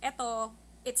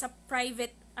 It's a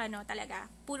private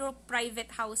talaga, puro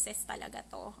private houses talaga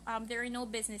to. There are no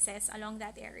businesses along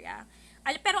that area.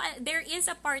 Pero there is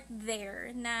a part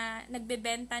there na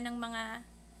nagbebenta ng mga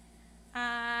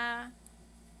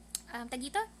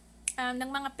ng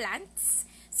mga plants.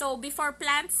 So before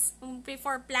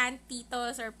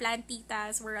plantitos or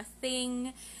plantitas were a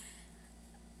thing,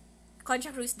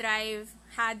 Concha Cruz Drive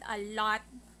had a lot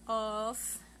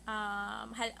of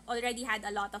already had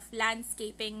a lot of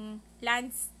landscaping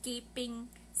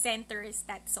centers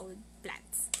that sold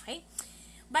plants. Okay,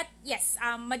 but yes,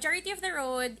 majority of the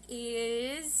road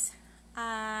is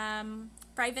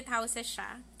private houses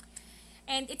siya,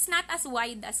 And it's not as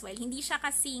wide as well. Hindi siya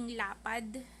kasing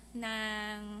lapad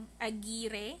ng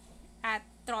Aguirre at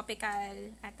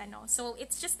Tropical at ano. So,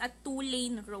 it's just a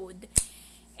two-lane road.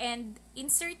 And in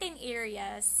certain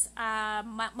areas,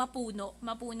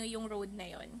 mapuno yung road na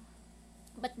yon.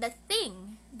 But the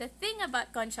thing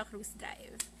about Concha Cruz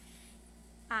Drive,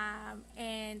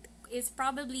 and is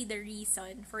probably the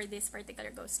reason for this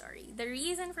particular ghost story. The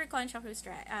reason for Concha Cruz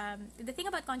Drive, the thing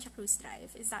about Concha Cruz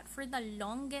Drive is that for the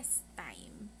longest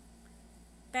time,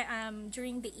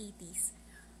 during the 80s,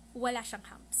 wala siyang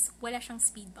humps, wala siyang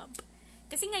speed bump.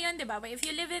 Kasi ngayon, di ba, if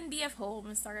you live in BF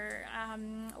homes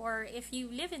or if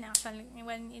you live in actually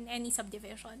in any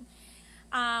subdivision,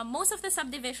 most of the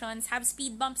subdivisions have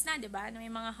speed bumps na, di ba?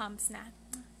 May mga humps na.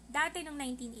 Dati nung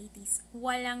 1980s,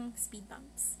 walang speed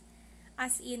bumps.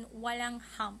 As in, walang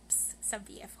humps sa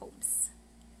BF homes.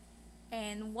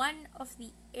 And one of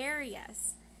the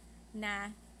areas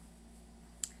na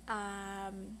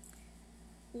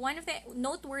one of the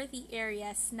noteworthy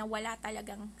areas na wala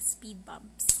talagang speed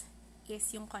bumps is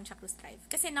yung Concha Cruz Drive.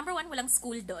 Kasi number one, walang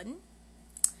school doon.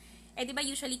 Eh, di ba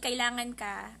usually kailangan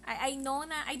ka, I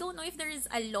don't know if there is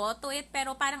a law to it,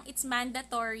 pero parang it's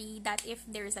mandatory that if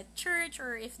there's a church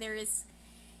or if there is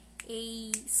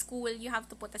a school, you have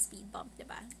to put a speed bump, di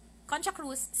ba? Concha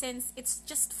Cruz, since it's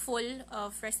just full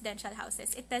of residential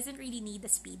houses, it doesn't really need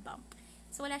a speed bump.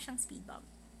 So, wala siyang speed bump.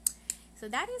 So,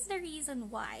 that is the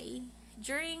reason why,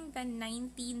 during the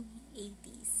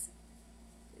 1980s,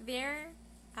 there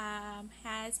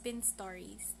has been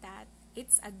stories that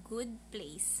it's a good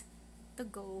place to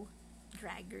go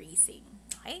drag racing.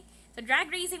 Okay? So, drag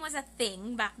racing was a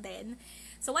thing back then.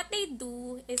 So, what they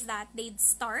do is that they'd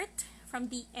start from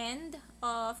the end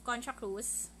of Concha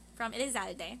Cruz, from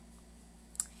Elizalde,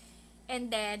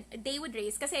 and then they would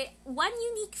race. Kasi one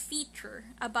unique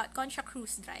feature about Concha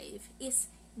Cruz Drive is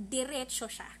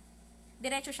diretso siya.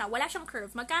 Diretso siya. Wala siyang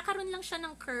curve. Magkakaroon lang siya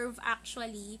ng curve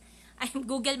actually. I'm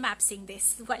Google Mapsing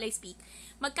this while I speak.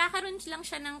 Magkakaroon lang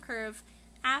siya ng curve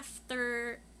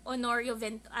after Honorio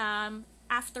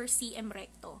after CM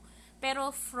Recto.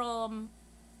 Pero from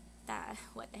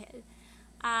what the hell?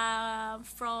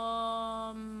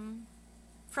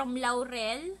 From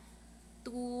Laurel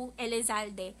to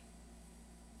Elizalde,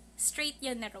 straight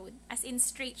yun na road. As in,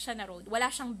 straight siya na road.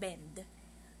 Wala siyang bend.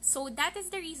 So, that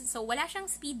is the reason. So, wala siyang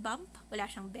speed bump. Wala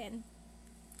siyang bend.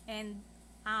 And,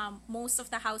 most of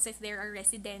the houses there are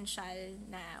residential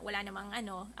na wala namang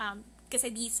kasi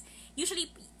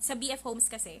usually, sa BF homes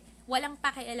kasi, walang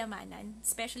pakialamanan.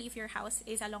 Especially if your house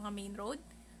is along a main road.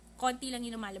 Konti lang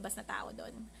yung lumalabas na tao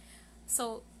doon.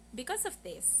 So, because of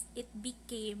this, it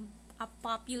became a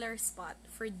popular spot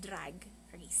for drag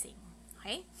racing.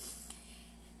 Okay?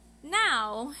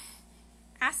 Now,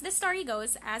 as the story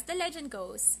goes, as the legend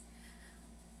goes,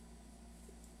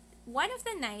 one of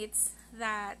the nights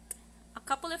that a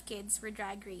couple of kids were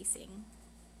drag racing,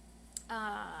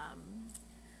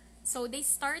 so they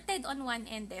started on one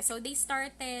end. So they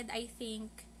started, I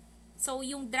think, so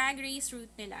yung drag race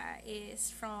route nila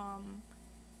is from,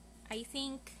 I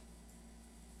think,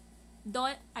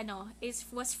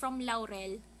 was from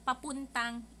Laurel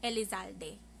papuntang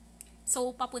Elizalde. So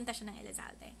papunta siya ng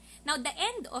Elizalde. Now the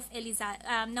end of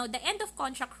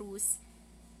Concha Cruz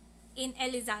in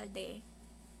Elizalde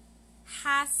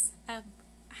has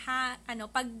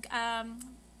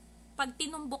pag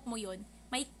tinumbok mo yun,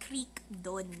 may creek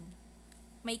doon.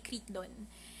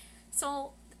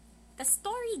 So the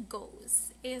story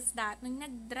goes is that nung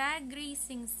nag-drag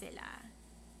racing sila,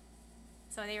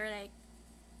 so they were like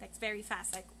very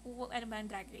fast, like ano ba ang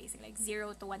drag racing, like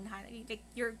 0 to 100, like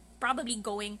you're probably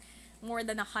going more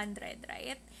than 100,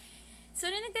 right? So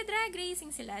nung nagda-drag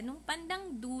racing sila, nung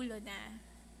bandang dulo na,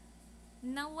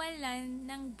 nawalan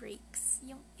ng brakes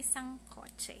yung isang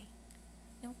kotse.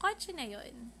 Yung kotse na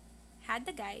yun had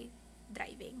the guy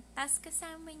driving, tas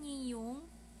kasama niya yung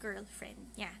girlfriend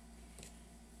niya.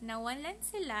 Nawalan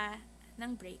sila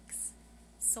ng brakes.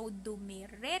 So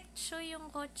dumiretso yung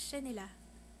kotse nila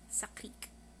sa creek.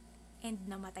 And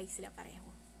namatay sila pareho.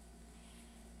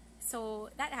 So,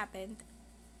 that happened.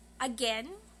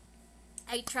 Again,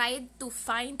 I tried to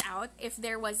find out if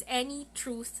there was any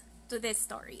truth to this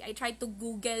story. I tried to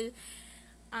Google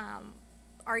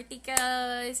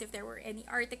articles, if there were any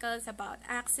articles about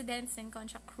accidents in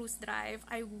Concha Cruz Drive.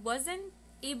 I wasn't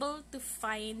able to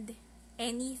find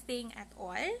anything at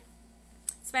all.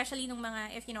 Especially nung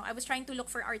mga, I was trying to look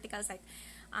for articles like,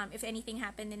 if anything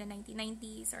happened in the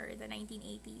 1990s or the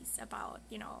 1980s about,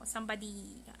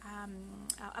 somebody,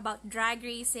 about drag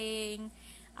racing,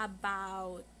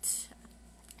 about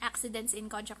accidents in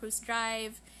Concha Cruz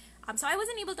Drive, So I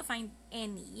wasn't able to find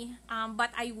any,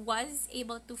 but I was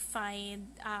able to find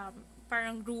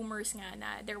parang rumors nga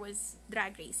na there was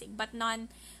drag racing, but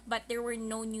there were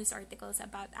no news articles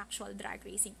about actual drag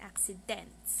racing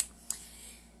accidents.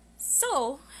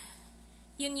 So,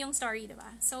 yun yung story,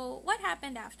 diba? So, what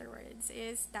happened afterwards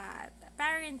is that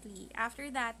apparently,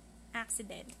 after that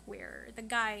accident where the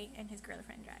guy and his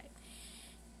girlfriend died,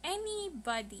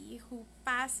 anybody who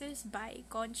passes by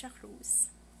Concha Cruz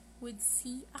would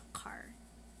see a car.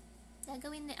 Ang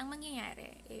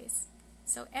mangyayari is,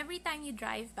 so every time you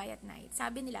drive by at night,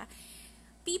 sabi nila,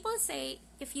 people say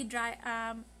if you drive,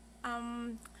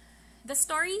 the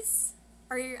stories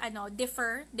or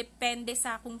differ depende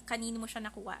sa kung kanino mo siya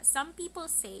nakuha. Some people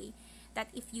say that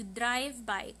if you drive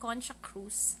by Concha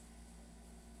Cruz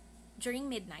during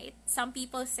midnight, some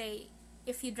people say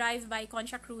if you drive by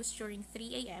Concha Cruz during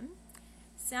 3 a.m.,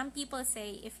 some people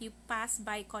say if you pass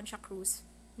by Concha Cruz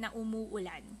na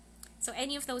umuulan. So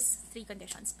any of those three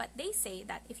conditions. But they say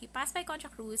that if you pass by Concha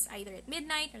Cruz either at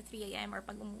midnight or 3 a.m. or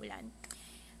pag umuulan,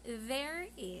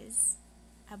 there is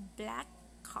a black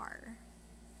car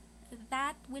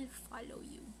that will follow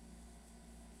you.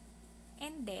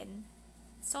 And then,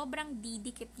 sobrang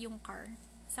didikit yung car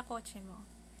sa kotse mo.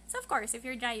 So of course, if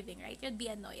you're driving, right, you'd be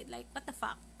annoyed. Like, what the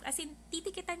fuck? As in,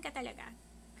 titikitan ka talaga.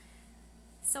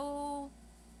 So,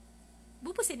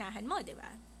 bubusinahan mo, di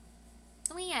ba?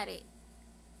 So, mangyayari,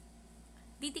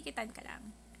 ditikitan ka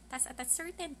lang. Tapos at a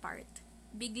certain part,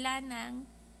 bigla nang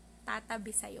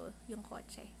tatabi sa'yo yung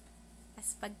kotse.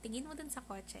 Tapos pagtingin mo dun sa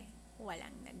kotse,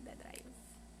 walang nagdadrive.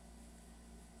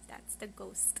 That's the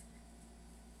ghost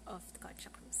of the Concha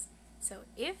Cruz. So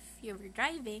if you were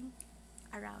driving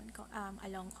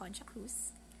along Concha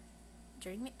Cruz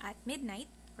at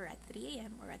midnight or at 3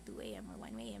 a.m. or at 2 a.m. or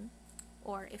 1 a.m.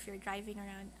 or if you're driving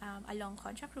around along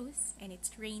Concha Cruz and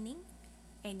it's raining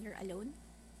and you're alone,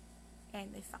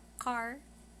 and if a car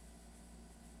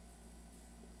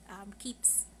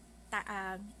keeps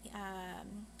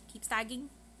tagging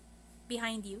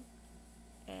behind you,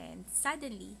 and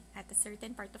suddenly at a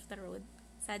certain part of the road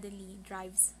suddenly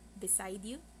drives beside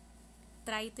you,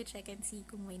 try to check and see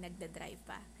kung may nagda-drive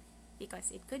pa,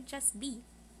 because it could just be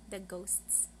the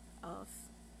ghosts of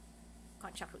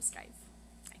Concha Cruz Drive.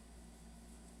 Okay.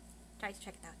 Try to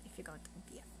check it out if you go to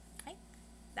Lumpia. Okay,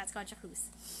 that's Concha Cruz.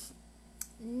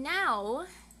 Now,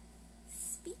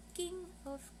 speaking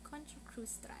of Concha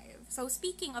Cruz Drive, so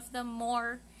speaking of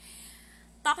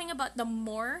talking about the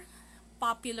more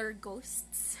popular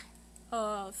ghosts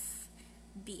of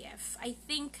BF, I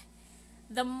think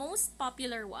the most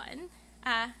popular one,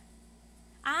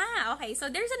 okay, so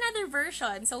there's another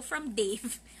version, so from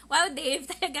Dave. Wow, Dave,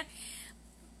 talagang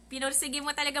pinursige mo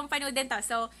talagang panoodin to.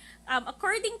 So,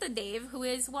 according to Dave, who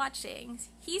is watching,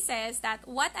 he says that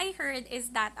what I heard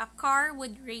is that a car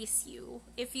would race you.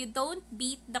 If you don't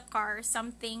beat the car,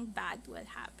 something bad will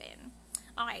happen.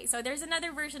 Okay, so there's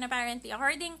another version apparently.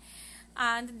 According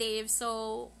to Dave,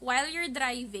 so while you're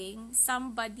driving,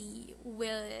 somebody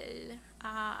will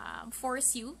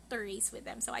force you to race with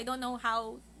them. So I don't know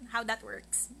how that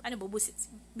works.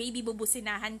 Maybe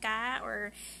bubusinahan ka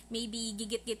or maybe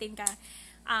gigit-gitin ka.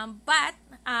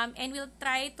 And will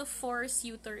try to force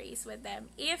you to race with them.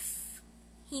 If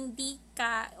hindi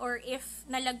ka, or if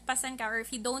nalagpasan ka, or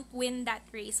if you don't win that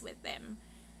race with them,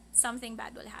 something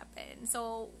bad will happen.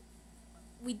 So,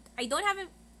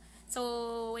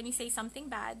 so when you say something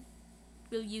bad,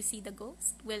 will you see the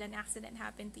ghost? Will an accident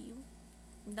happen to you?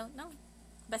 Don't know.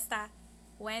 Basta,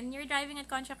 when you're driving at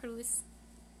Concha Cruz,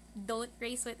 don't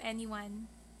race with anyone,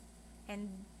 and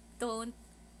don't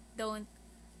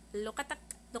look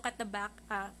at the back.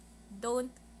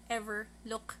 Don't ever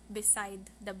look beside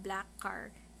the black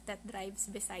car that drives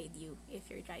beside you if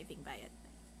you're driving by it.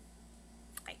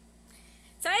 Okay.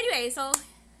 So anyway, so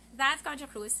that's Concha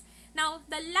Cruz. Now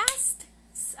the last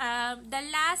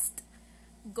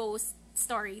ghost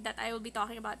story that I will be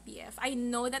talking about BF. I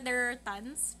know that there are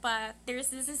tons, but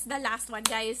this is the last one,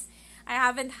 guys. I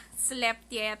haven't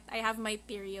slept yet. I have my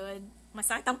period.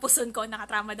 Masakit ang puson ko.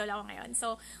 Nakatrauma daw ako ngayon.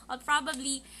 So, I'll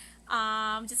probably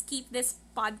just keep this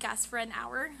podcast for an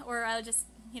hour, or I'll just,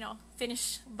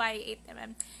 finish by 8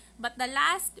 m.m. But the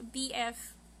last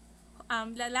BF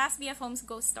Homes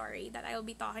ghost story that I will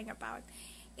be talking about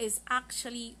is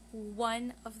actually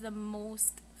one of the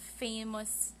most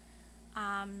famous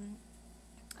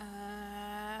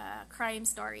crime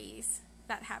stories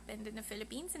that happened in the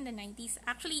Philippines in the 90s.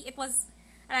 Actually, it was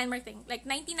a landmark thing. Like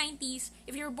 1990s,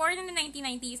 if you were born in the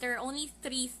 1990s, there are only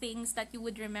 3 things that you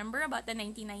would remember about the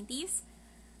 1990s.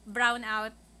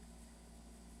 Brownout,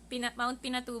 Mount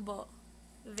Pinatubo,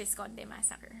 Visconde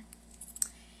Massacre.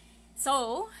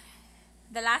 So,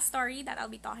 the last story that I'll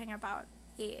be talking about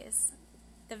is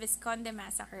the Visconde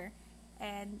Massacre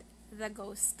and the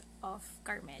ghost of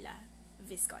Carmela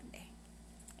Visconde.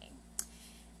 Okay.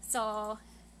 So,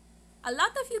 a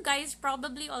lot of you guys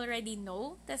probably already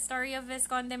know the story of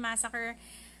Visconde Massacre.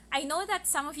 I know that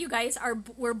some of you guys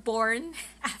were born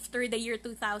after the year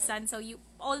 2000, so you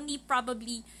only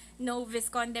probably know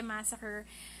Visconde Massacre,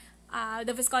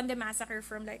 the Visconde Massacre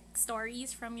from like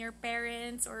stories from your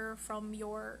parents or from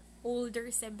your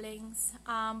older siblings.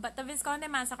 But the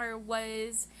Visconde Massacre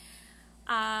was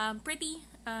I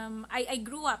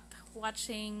grew up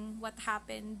watching what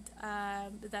happened,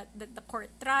 the court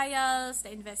trials,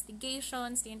 the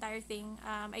investigations, the entire thing.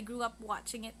 I grew up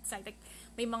watching it. So like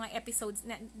may mga episodes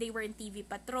na they were in TV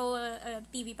Patrol,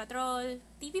 TV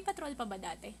Patrol pa ba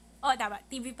dati? Oh, tama,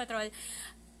 TV Patrol.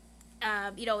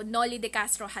 Nolly De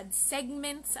Castro had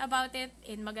segments about it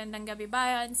in Magandang Gabi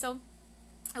Bayan. So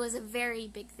it was a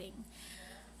very big thing.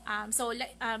 So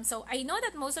I know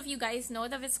that most of you guys know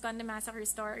the Visconde Massacre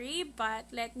story,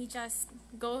 but let me just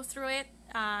go through it,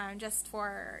 just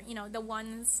for, the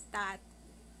ones that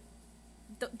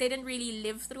didn't really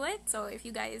live through it. So if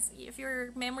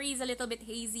your memory is a little bit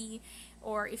hazy,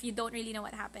 or if you don't really know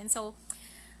what happened. So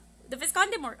the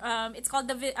Visconde, it's called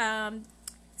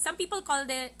some people call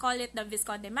it the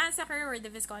Visconde Massacre or the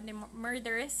Visconde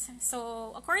Murders.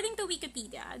 So according to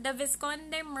Wikipedia, the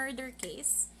Visconde murder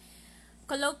case,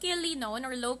 colloquially known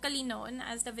or locally known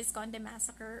as the Visconde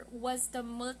Massacre, was the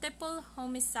multiple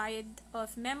homicide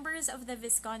of members of the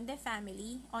Visconde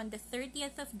family on the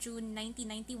 30th of June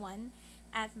 1991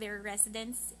 at their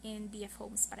residence in BF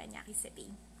Homes, Parañaque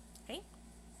City. Okay?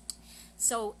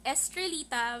 So,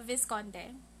 Estrelita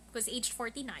Visconde was aged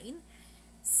 49,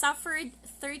 suffered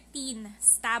 13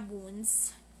 stab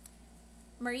wounds.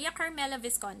 Maria Carmela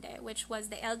Visconde, which was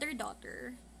the elder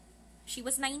daughter, she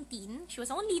was 19. She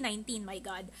was only 19, my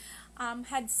God.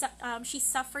 She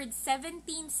suffered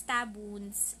 17 stab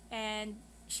wounds, and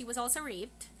she was also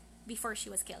raped before she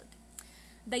was killed.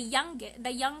 The younger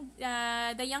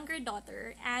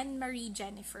daughter, Anne Marie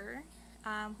Jennifer,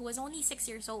 who was only 6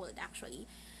 years old actually,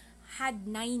 had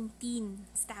 19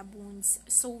 stab wounds.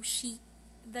 So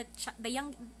the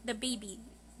baby,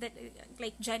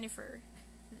 like Jennifer,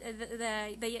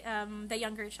 the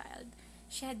younger child,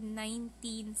 she had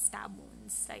 19 stab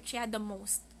wounds. Like, she had the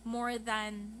most, more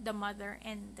than the mother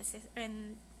and the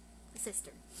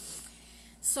sister.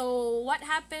 So what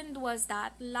happened was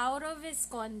that Lauro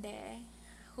Visconde,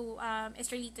 who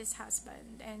Estrelita's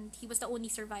husband, and he was the only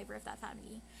survivor of that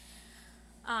family,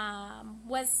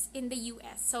 was in the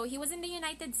U.S. So he was in the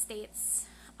United States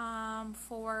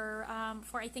for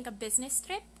I think a business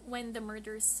trip when the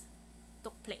murders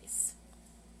took place.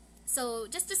 So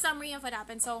just a summary of what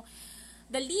happened. So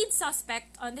the lead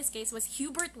suspect on this case was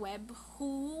Hubert Webb,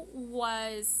 who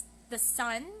was the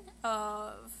son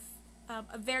of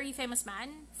a very famous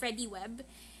man, Freddie Webb.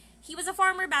 He was a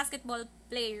former basketball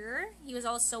player. He was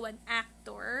also an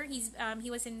actor.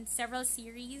 He was in several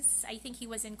series. I think he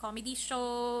was in comedy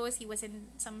shows. He was in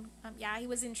some he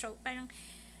was in show parang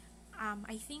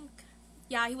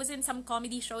he was in some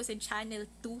comedy shows in Channel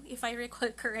 2, if I recall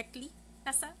correctly.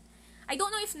 I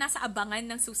don't know if nasa Abangan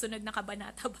ng susunod na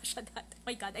kabanata ba siya dati. Oh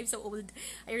my God, I'm so old.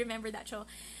 I remember that show.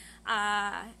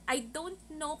 I don't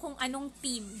know kung anong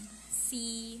team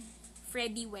si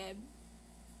Freddie Webb.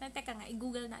 Teka nga,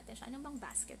 i-google natin siya. Anong bang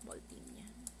basketball team niya?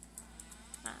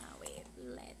 Wait,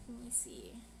 let me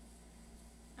see.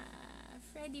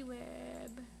 Freddie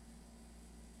Webb.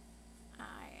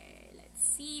 Let's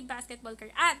see, basketball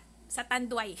career. Sa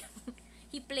Tanduay.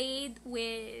 He played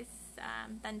with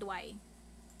Tanduay.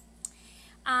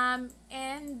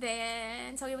 And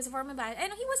then, so he was a former and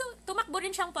he was tumakbo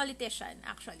rin siyang politician,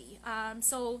 actually.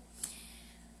 So,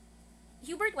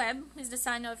 Hubert Webb, who's the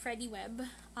son of Freddie Webb,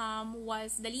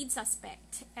 was the lead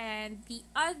suspect. And the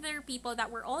other people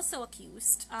that were also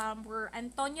accused were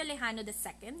Antonio Lejano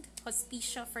II,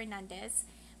 Hospicio Fernandez,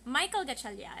 Michael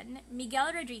Gatchalian,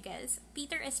 Miguel Rodriguez,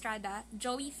 Peter Estrada,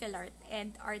 Joey Fillart,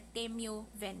 and Artemio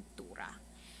Ventura.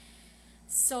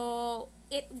 So,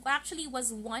 it actually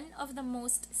was one of the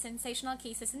most sensational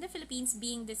cases in the Philippines,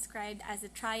 being described as a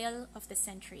trial of the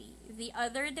century. The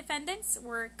other defendants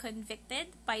were convicted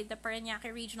by the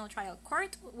Parañaque Regional Trial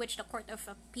Court, which the Court of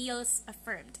Appeals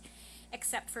affirmed,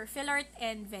 except for Fillart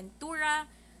and Ventura,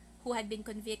 who had been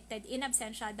convicted in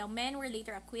absentia. The men were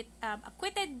later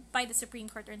acquitted by the Supreme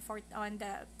Court on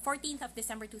the 14th of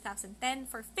December 2010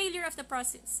 for failure of the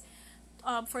process.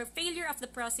 For failure of the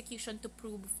prosecution to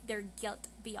prove their guilt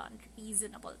beyond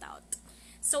reasonable doubt.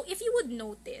 So if you would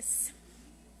notice,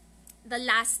 the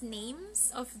last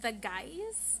names of the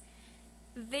guys,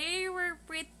 they were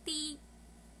pretty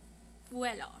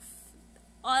well off.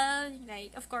 All,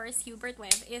 like, of course, Hubert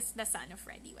Webb is the son of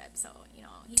Freddie Webb. So,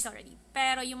 he's already.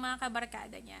 Pero yung mga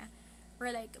kabarkada niya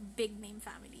were like big name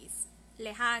families.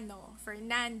 Lejano,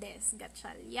 Fernandez,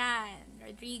 Gatchalian,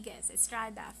 Rodriguez,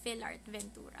 Estrada, Filart,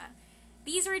 Ventura.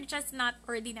 These were just not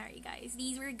ordinary guys.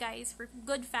 These were guys from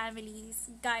good families,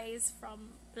 guys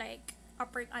from like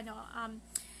upper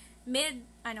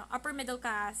middle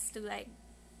class to like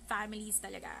families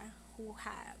talaga who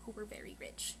were very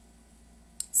rich.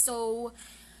 So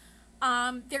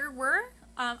there were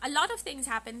a lot of things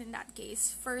happened in that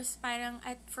case.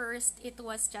 At first it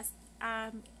was just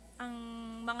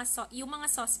yung mga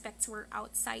suspects were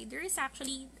outsiders.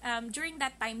 Actually, during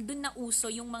that time, dun na uso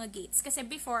yung mga gates. Kasi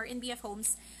before, in BF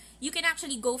Homes, you can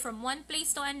actually go from one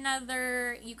place to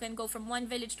another. You can go from one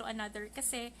village to another.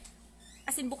 Kasi,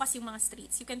 as in, bukas yung mga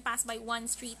streets. You can pass by one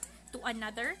street to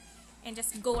another and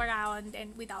just go around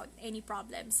and without any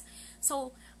problems.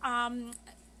 So,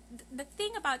 the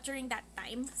thing about during that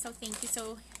time, so thank you.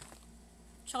 So,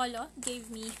 Cholo gave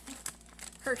me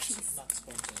Hershey's. Not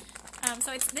sponsored.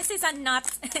 So this is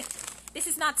this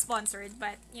is not sponsored,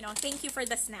 but thank you for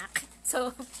the snack.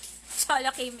 So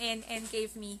Cholo came in and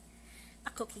gave me a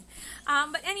cookie.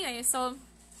 But anyway, so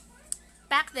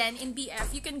back then in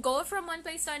BF, you can go from one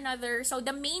place to another. So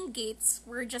the main gates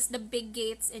were just the big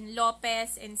gates in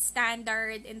Lopez, in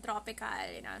Standard, in Tropical.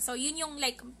 So yun yung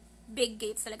like big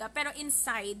gates talaga. Pero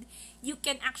inside, you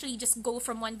can actually just go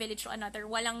from one village to another.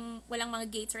 Walang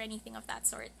mga gates or anything of that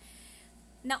sort.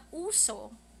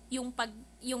 Nauso yung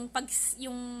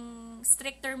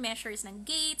stricter measures ng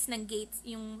gates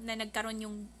yung na nagkaroon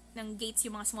ng gates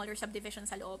yung mga smaller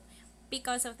subdivisions sa loob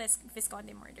because of the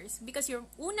Visconde murders. Because yung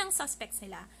unang suspects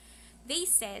nila, they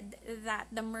said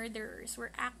that the murderers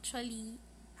were actually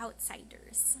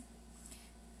outsiders.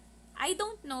 I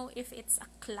don't know if it's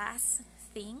a class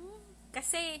thing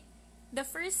kasi the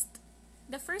first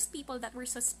people that were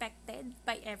suspected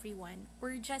by everyone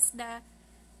were just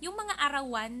yung mga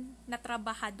arawan na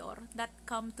trabahador that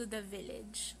come to the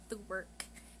village to work.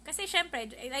 Kasi syempre,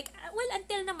 like, well,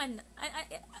 until naman,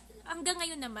 hanggang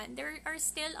ngayon naman, there are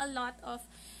still a lot of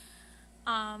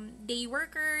day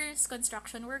workers,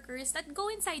 construction workers that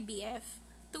go inside BF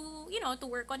to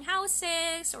work on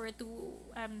houses or to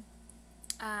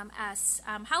as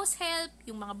house help,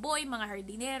 yung mga boy, mga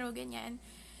hardinero, ganyan.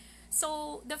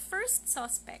 So, the first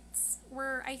suspects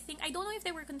were, I don't know if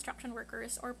they were construction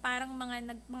workers or parang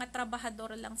mga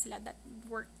trabahador lang sila that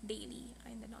work daily.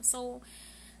 I don't know. So,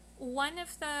 one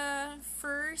of the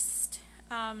first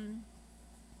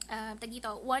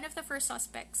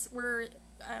suspects were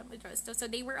so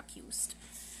they were accused.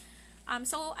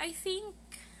 So, I think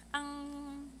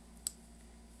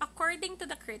according to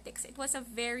the critics, it was a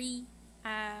very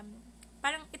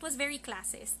it was very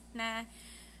classist na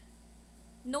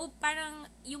parang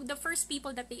the first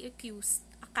people that they accused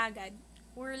kagad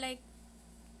were like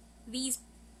these,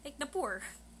 like the poor,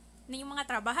 na yung mga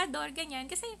trabahador, ganyan.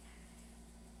 Kasi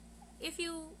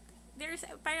there's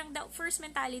parang the first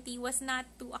mentality was not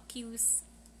to accuse,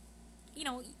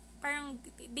 parang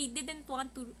they didn't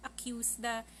want to accuse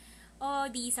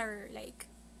these are like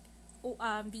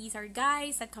these are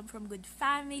guys that come from good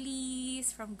families,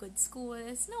 from good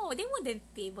schools. No, they wouldn't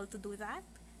be able to do that.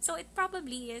 So it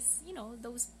probably is,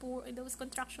 those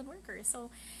construction workers. So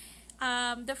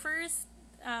the first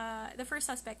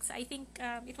suspects, I think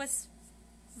it was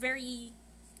very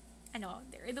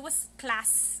there was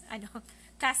class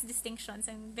distinctions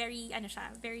and very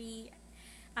very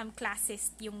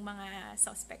classist yung mga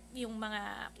suspect, yung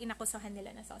mga inakusahan nila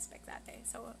na suspect dati.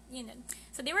 So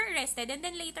so they were arrested and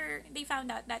then later they found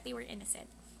out that they were innocent.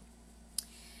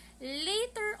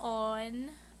 Later on,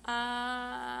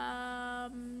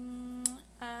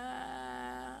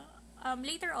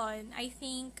 I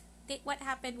think what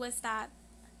happened was that,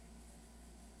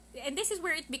 and this is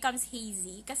where it becomes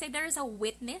hazy, kasi there's a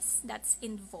witness that's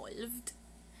involved.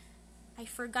 I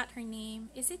forgot her name.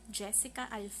 Is it Jessica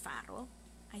Alfaro?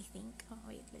 I think. Oh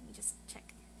wait, let me just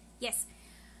check. Yes.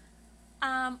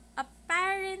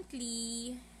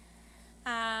 Apparently,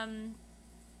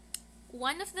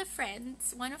 one of the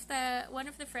friends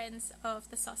of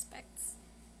the suspects,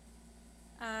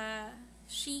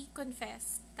 she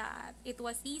confessed that it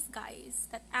was these guys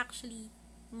that actually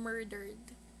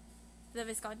murdered the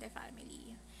Visconde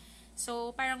family.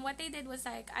 So parang what they did was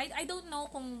like, I don't know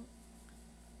kung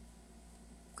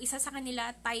isa sa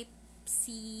kanila type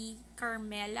si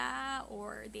Carmela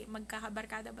or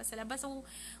magkakabarkada ba sila ba. So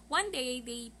one day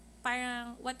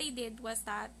what they did was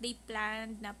that they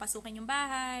planned na pasukin yung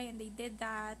bahay, and they did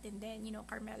that, and then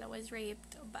Carmela was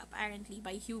raped apparently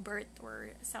by Hubert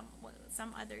or some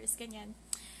others, ganyan.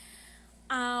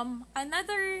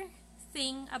 Another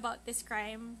thing about this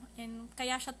crime, and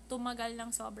kaya siya tumagal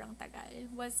ng sobrang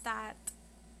tagal, was that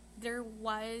there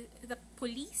was the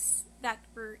police that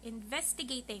were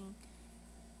investigating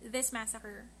this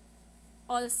massacre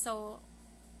also,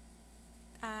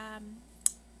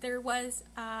 there was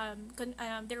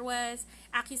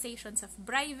accusations of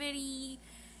bribery,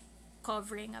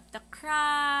 covering up the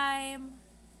crime,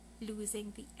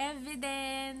 losing the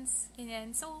evidence,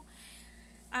 and so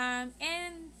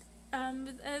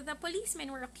the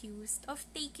policemen were accused of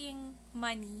taking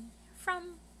money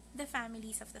from the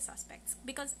families of the suspects,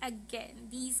 because again,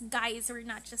 these guys were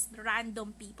not just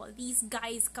random people. These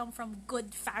guys come from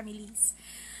good families.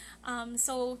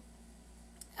 So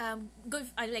good,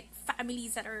 like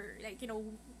families that are, like,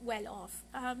 well off.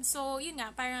 So yun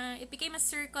nga, parang it became a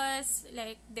circus.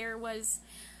 Like, there was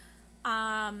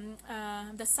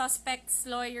the suspects'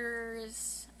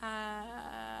 lawyers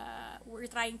were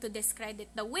trying to discredit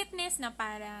the witness, na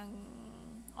parang,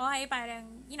 okay,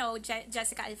 parang,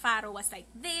 Jessica Alfaro was like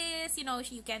this,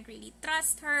 you can't really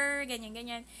trust her, ganyan,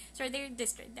 ganyan. So there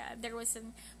was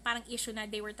some parang issue na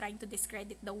they were trying to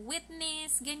discredit the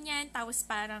witness, ganyan. Tapos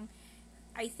parang,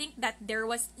 I think that there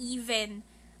was even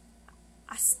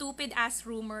a stupid ass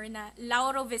rumor na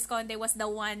Lauro Visconde was the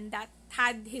one that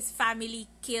had his family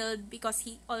killed because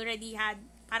he already had,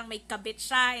 parang may kabit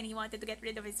siya and he wanted to get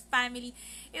rid of his family.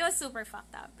 It was super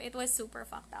fucked up.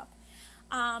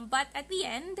 But at the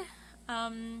end,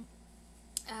 parang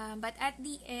at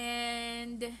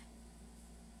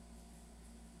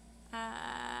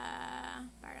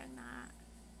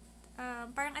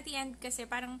the end kasi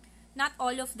parang not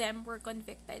all of them were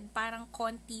convicted. Parang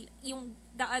konti, yung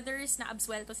the others na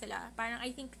absuelto sila. Parang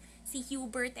I think si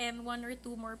Hubert and one or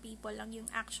two more people lang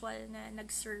yung actual na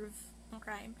nag-serve ng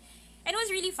crime. And it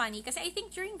was really funny kasi I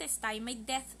think during this time may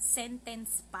death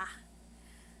sentence pa.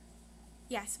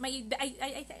 Yes, may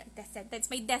death sentence,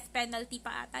 may death penalty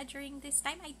pa ata during this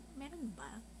time. Meron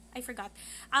ba? I forgot.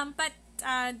 But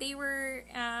they were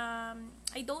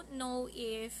I don't know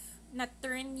if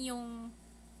na-turn yung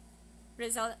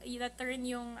result, na-turn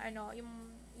yung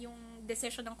yung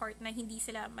decision ng court na hindi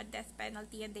sila ma-death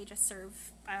penalty and they just serve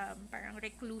parang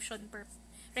reclusion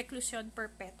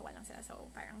perpetua lang sila. So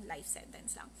parang life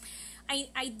sentence lang.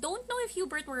 I don't know if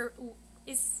Hubert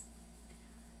is,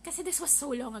 kasi this was so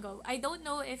long ago. I don't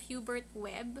know if Hubert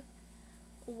Webb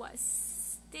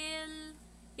is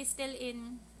still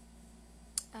in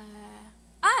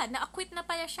na-acquit na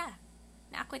pala siya.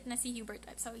 Na-acquit na si Hubert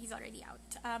Webb. So he's already out.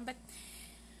 But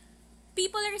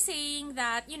people are saying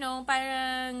that,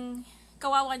 parang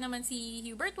kawawa naman si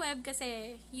Hubert Webb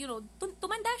kasi,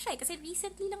 tumanda siya kasi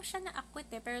recently lang siya na-acquit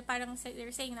Pero parang they're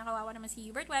saying na kawawa naman si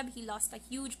Hubert Webb. He lost a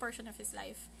huge portion of his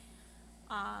life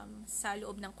sa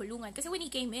loob ng kulungan. Kasi when he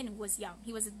came in, he was young.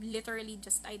 He was literally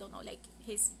just, I don't know, like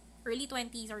his early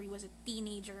 20s or he was a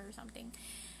teenager or something.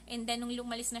 And then nung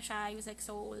lumalis na siya, he was like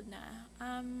so old na.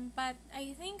 But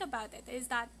I think about it is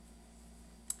that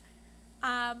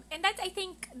and I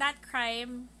think that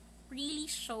crime really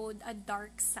showed a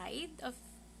dark side of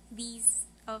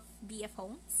BF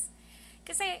homes.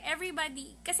 Kasi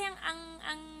everybody, kasi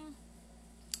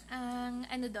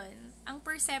ang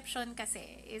perception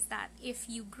kasi is that if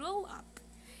you grow up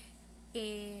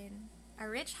in a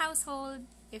rich household,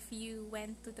 if you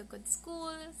went to the good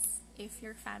schools, if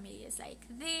your family is like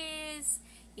this,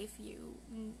 if you're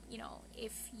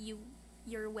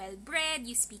well bred,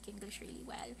 you speak English really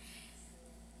well,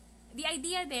 the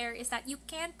idea there is that you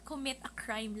can't commit a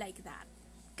crime like that.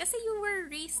 Kasi you were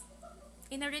raised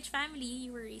in a rich family,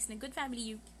 you were raised in a good family,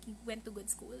 you went to good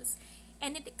schools.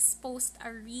 And it exposed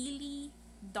a really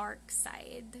dark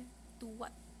side to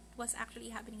what was actually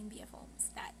happening in BF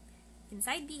homes. That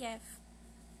inside BF,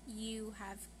 you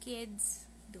have kids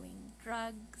doing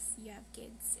drugs, you have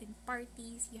kids in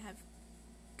parties, you have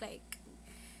like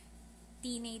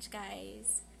teenage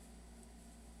guys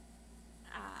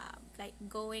like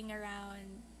going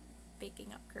around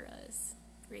picking up girls,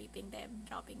 raping them,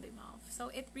 dropping them off. So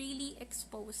it really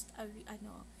exposed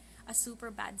a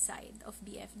super bad side of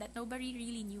BF that nobody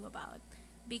really knew about,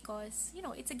 because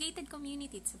it's a gated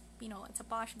community. It's a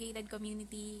posh gated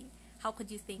community. How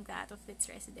could you think that of its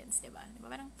residents, diba?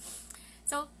 Parang,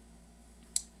 so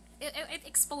it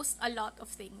exposed a lot of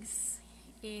things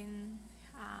in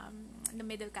the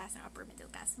middle class and upper middle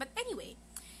class. But anyway,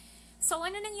 so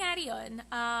ano nangyari yun?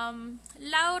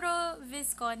 Lauro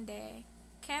Visconde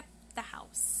kept the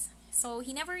house. So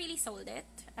he never really sold it.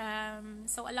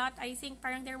 So a lot, I think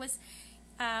parang there was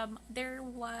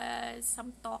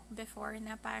some talk before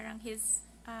na parang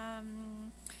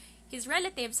his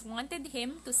relatives wanted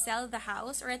him to sell the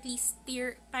house or at least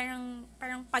parang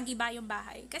pagiba yung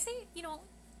bahay. Kasi, it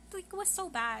was so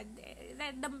bad.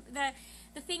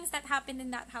 The things that happened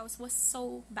in that house was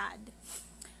so bad.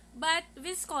 But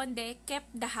Visconde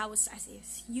kept the house as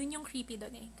is. Yun yung creepy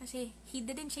doon eh. Kasi he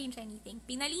didn't change anything.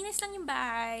 Pinalinis lang yung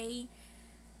bahay.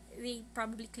 They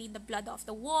probably cleaned the blood off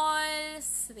the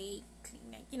walls. They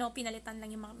pinalitan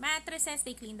lang yung mga mattresses.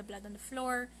 They cleaned the blood on the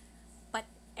floor. But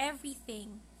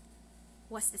everything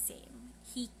was the same.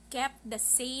 He kept the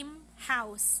same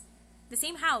house that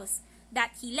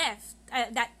he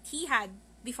that he had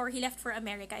before he left for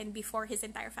America and before his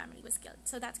entire family was killed.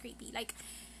 So that's creepy. Like,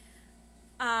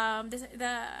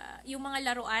 yung mga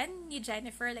laruan ni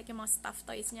Jennifer, like yung mga stuffed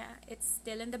toys niya, it's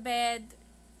still in the bed.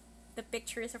 The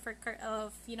pictures of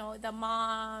the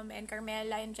mom and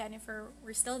Carmela and Jennifer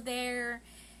were still there.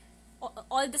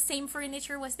 All the same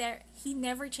furniture was there. He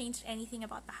never changed anything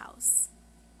about the house.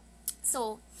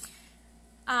 So,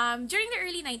 during the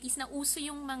early 90s, nauso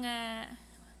yung mga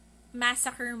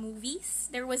massacre movies.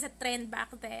 There was a trend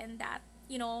back then that,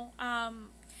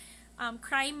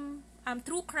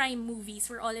 true crime movies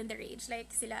were all in the rage. Like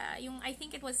I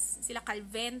think it was sila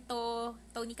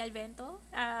Tony Calvento,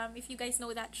 if you guys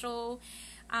know that show.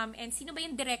 And sino ba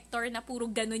yung director na puro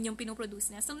ganun yung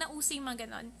pinoproduce niya. So, nauso yung mga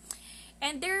ganun.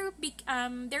 And there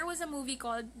was a movie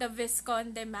called The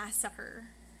Visconde Massacre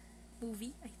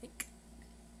movie, I think.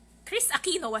 Chris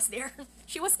Aquino was there.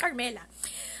 She was Carmela.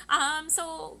 Ang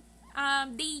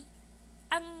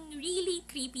really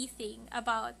creepy thing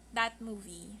about that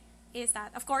movie is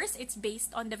that, of course, it's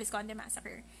based on the Visconde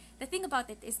Massacre. The thing about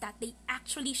it is that they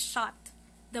actually shot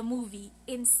the movie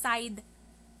inside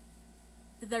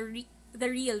the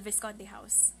real Visconde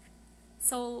house.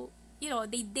 So,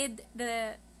 they did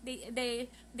they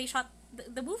shot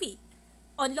the movie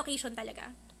on location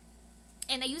talaga.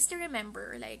 And I used to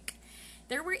remember, like,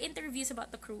 there were interviews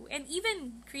about the crew, and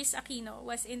even Chris Aquino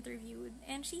was interviewed,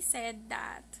 and she said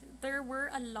that there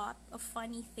were a lot of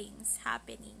funny things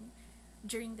happening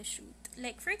during the shoot.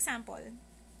 Like, for example,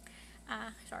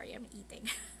 sorry, I'm eating.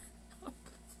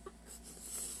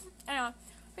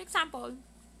 For example,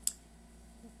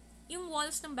 yung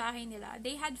walls ng bahay nila,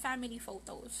 they had family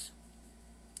photos.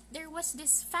 There was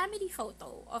this family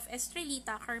photo of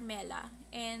Estrelita, Carmela,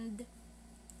 and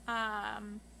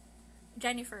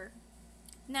Jennifer,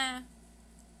 na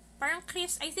parang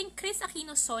I think Chris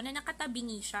Aquino saw na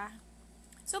nakatabingi siya.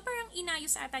 So, parang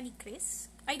inayos ata ni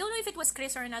Chris. I don't know if it was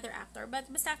Chris or another actor,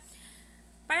 but basta,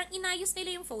 parang inayos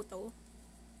nila yung photo.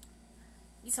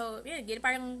 So,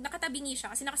 parang nakatabingi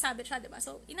siya kasi nakasabit siya, diba?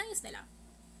 So, inayos nila.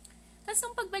 Tapos,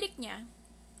 nung pagbalik niya,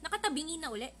 nakatabingi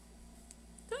na uli.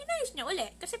 So, inayos niya uli.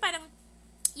 Kasi parang,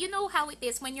 you know how it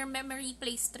is when your memory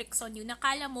plays tricks on you,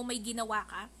 nakala mo may ginawa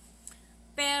ka,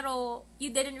 pero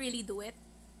you didn't really do it.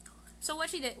 So,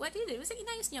 what he did was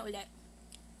inayos niya uli.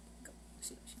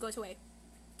 She goes away.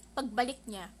 Pagbalik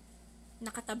niya,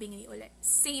 nakatabingi uli.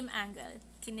 Same angle.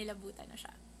 Kinilabutan na siya.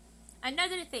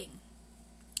 Another thing,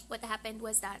 what happened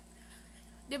was that,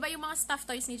 di ba yung mga stuffed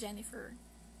toys ni Jennifer?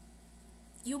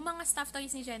 Yung mga stuffed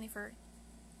toys ni Jennifer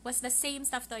was the same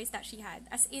stuffed toys that she had.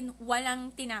 As in,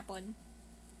 walang tinapon.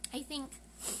 I think,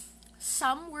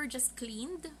 some were just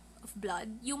cleaned of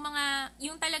blood.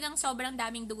 Yung talagang sobrang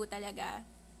daming dugo talaga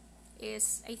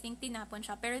is, I think, tinapon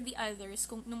siya. Pero the others,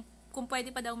 kung pwede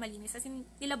pa daw malinis, as in,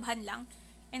 nilabhan lang,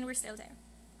 and we're still there.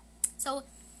 So,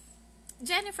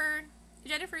 Jennifer's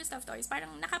stuffed toys,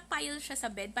 parang nakapile siya sa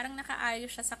bed, parang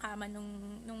nakaayos siya sa kama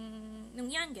nung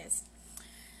youngest.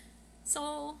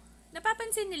 So,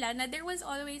 napapansin nila na there was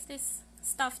always this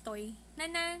stuffed toy na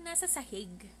nasa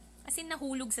sahig. As in,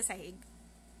 nahulog sa sahig.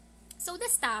 So, the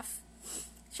staff,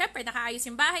 syempre, nakaayos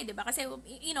yung bahay, diba? Kasi,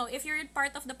 if you're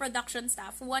part of the production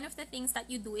staff, one of the things that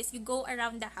you do is you go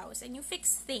around the house and you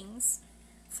fix things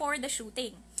for the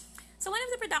shooting. So, one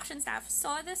of the production staff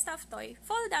saw the stuffed toy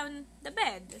fall down the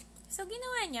bed. So,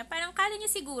 ginawa niya, parang kala niya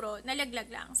siguro,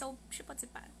 nalaglag lang. So, she puts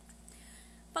it back.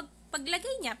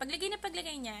 Paglagay niya,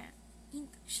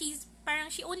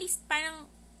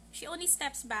 she only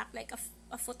steps back like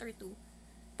a foot or two.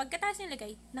 Pagkatapos niya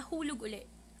lagay, nahulog uli.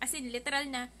 As in, literal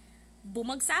na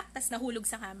bumagsak, tas nahulog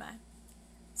sa kama.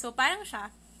 So, parang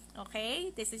siya,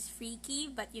 okay, this is freaky,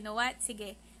 but you know what?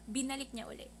 Sige, binalik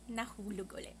niya uli.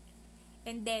 Nahulog uli.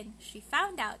 And then, she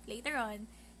found out later on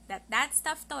that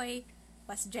stuffed toy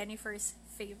was Jennifer's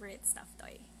favorite stuffed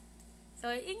toy.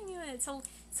 So, yun. So,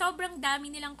 sobrang dami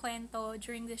nilang kwento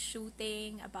during the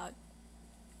shooting about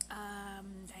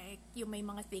like, yung may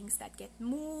mga things that get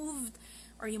moved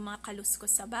or yung mga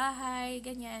kaluskos sa bahay,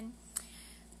 ganyan.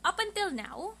 Up until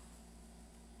now,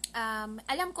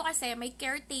 Alam ko kasi may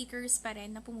caretakers pa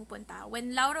rin na pumupunta.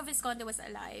 When Lauro Visconde was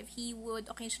alive, he would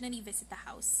occasionally visit the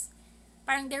house.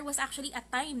 Parang there was actually a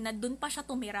time na dun pa siya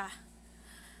tumira.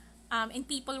 And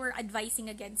people were advising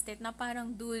against it na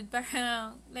parang, dude,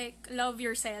 parang, like, love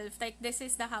yourself. Like, this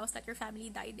is the house that your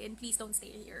family died in. Please don't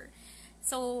stay here.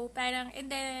 So, parang, and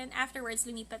then, afterwards,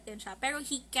 lumipat din siya. Pero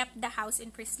he kept the house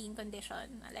in pristine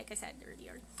condition, like I said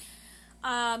earlier.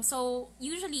 So,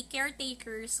 usually,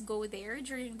 caretakers go there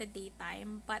during the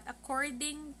daytime. But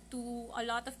according to a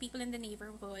lot of people in the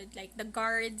neighborhood, like the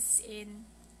guards in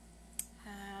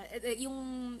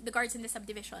the guards in the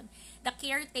subdivision, the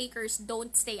caretakers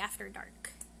don't stay after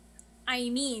dark.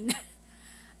 I mean,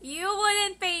 you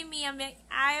wouldn't pay me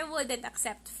I wouldn't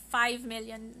accept 5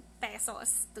 million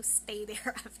pesos to stay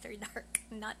there after dark.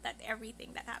 Not that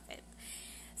everything that happened.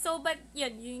 So, but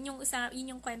yun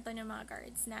yung kwento ng mga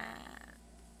guards na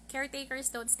caretakers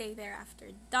don't stay there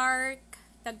after dark.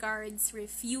 The guards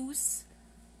refuse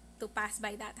to pass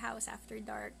by that house after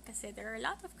dark kasi there are a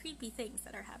lot of creepy things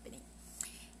that are happening.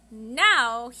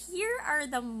 Now, here are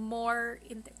the more...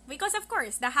 because, of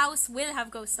course, the house will have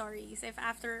ghost stories if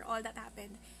after all that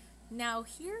happened. Now,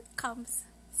 here comes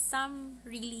some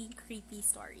really creepy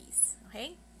stories.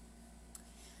 Okay?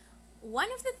 One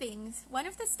of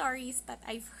the stories that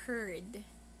I've heard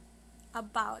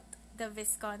about the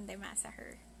Visconde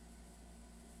massacre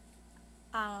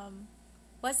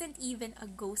wasn't even a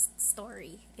ghost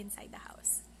story inside the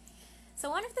house. So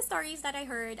one of the stories that I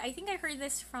heard, I think I heard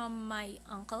this from my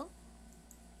uncle,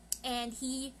 and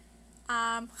he,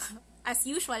 as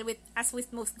usual, as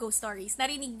with most ghost stories,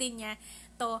 narinig din niya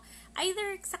to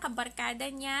either sa kabarkada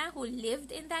niya who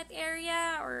lived in that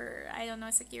area, or I don't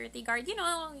know, security guard. You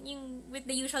know, with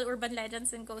the usual urban legends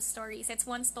and ghost stories, it's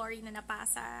one story na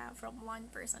napasa from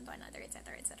one person to another,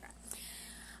 etc., etc.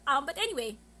 But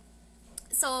anyway,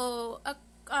 so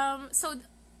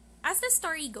as the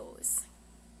story goes,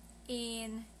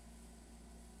 in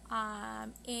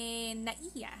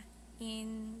NAIA,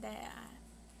 in the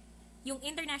yung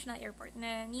international airport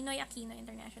na Ninoy Aquino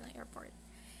International Airport,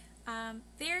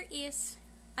 there is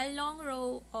a long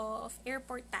row of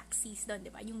airport taxis doon,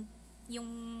 'di ba?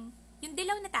 Yung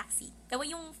dilaw na taxi. Daw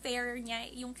yung fare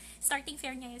niya, yung starting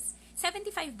fare niya is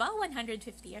 75 ba 150,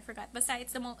 I forgot. Basta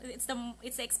it's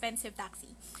the expensive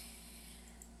taxi.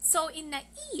 So in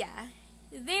NAIA,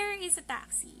 there is a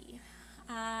taxi.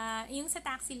 Yung sa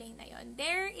taxi lane na yon,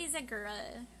 there is a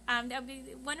girl,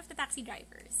 one of the taxi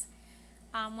drivers,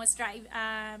 pumapasada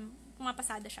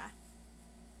siya.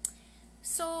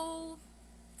 So,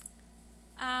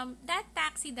 that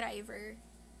taxi driver,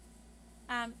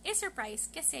 is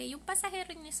surprised kasi yung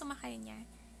pasahero niya sumakay niya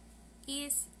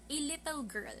is a little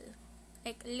girl.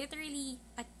 Like, literally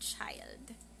a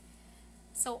child.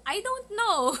 So, I don't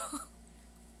know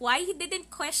why he didn't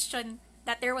question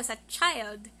that there was a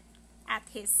child at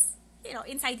his,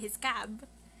 inside his cab.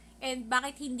 And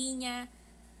bakit hindi niya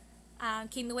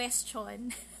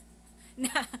kinwestiyon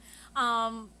na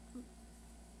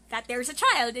that there's a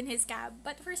child in his cab.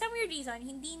 But for some weird reason,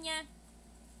 hindi niya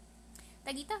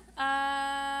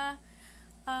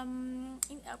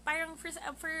parang for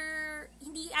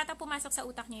hindi ata pumasok sa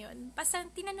utak niya yun. Basta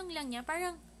tinanong lang niya,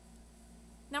 parang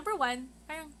number 1,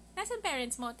 parang nasan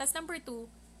parents mo? Tas number 2,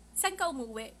 saan ka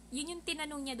umuwi? Yun yung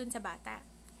tinanong niya dun sa bata.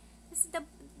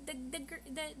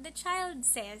 The child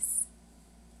says,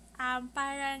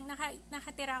 parang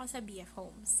nakatira ako sa BF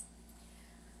Homes.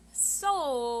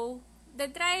 So, the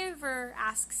driver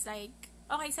asks like,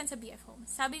 okay, saan sa BF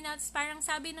Homes? Sabi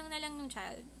nung na lang ng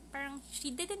child, parang she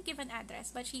didn't give an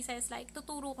address, but she says like,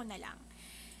 tuturo ko na lang.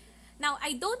 Now,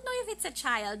 I don't know if it's a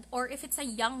child or if it's a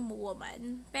young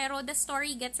woman, pero the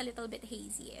story gets a little bit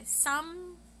hazy.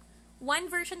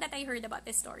 One version that I heard about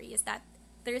this story is that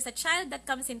there's a child that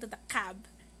comes into the cab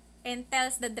and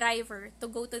tells the driver to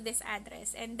go to this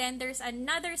address. And then there's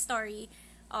another story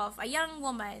of a young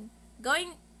woman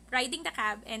riding the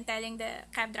cab and telling the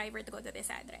cab driver to go to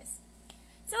this address.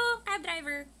 So, cab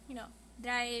driver,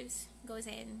 drives, goes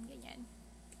in, ganyan.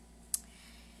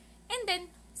 And then,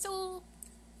 so,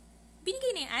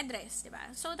 binigay na yung address,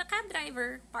 diba? So, the cab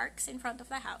driver parks in front of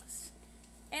the house.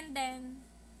 And then,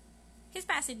 his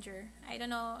passenger, I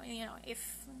don't know,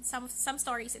 if some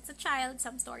stories it's a child,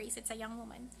 some stories it's a young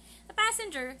woman. The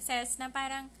passenger says na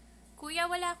parang, Kuya,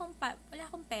 wala akong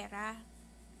pera.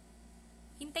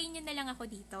 Hintayin niyo na lang ako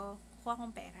dito. Kuha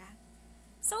akong pera.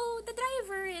 So, the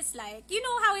driver is like, you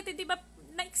know how di ba,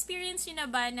 na-experience niyo na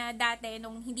ba na dati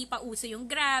nung hindi pa uso yung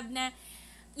Grab na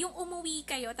yung umuwi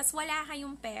kayo, tas wala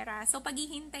kayong pera. So,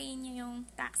 paghihintayin niyo yung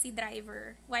taxi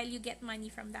driver while you get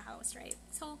money from the house, right?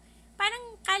 So,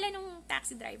 parang kala nung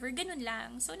taxi driver, ganun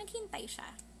lang. So, naghintay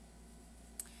siya.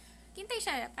 Hintay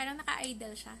siya, parang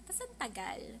naka-idle siya. Tapos ang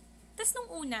tagal. Tapos nung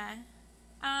una,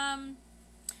 um,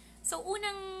 so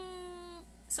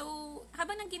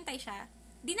habang naghintay siya,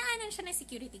 dinaanan siya ng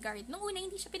security guard. Nung una,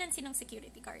 hindi siya pinansin ng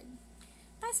security guard.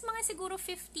 Tapos mga siguro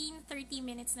 15-30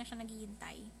 minutes na siya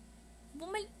naghihintay.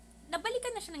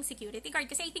 Nabalikan na siya ng security guard.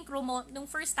 Kasi I think nung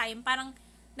first time, parang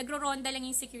nagro-ronda lang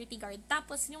yung security guard.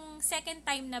 Tapos yung second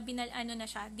time na dinaanan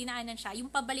siya,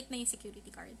 yung pabalik na yung security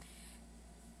guard.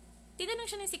 Tinanong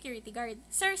siya ng security guard,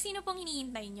 "Sir, sino pong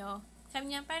hinihintay nyo?"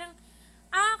 Sabi niya, parang,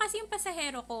 kasi yung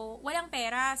pasahero ko, walang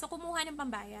pera, so kumuha ng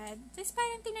pambayad. Tapos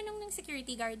parang tinanong ng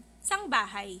security guard, "Sang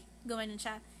bahay?" Gumanon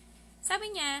siya.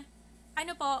 Sabi niya,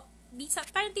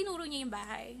 parang tinuro niya yung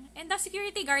bahay. And the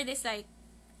security guard is like,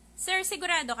 "Sir,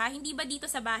 sigurado ka? Hindi ba dito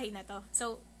sa bahay na to?"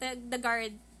 So, the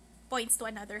guard points to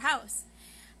another house.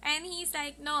 And he's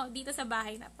like, "No, dito sa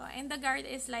bahay na to." And the guard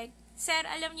is like, "Sir,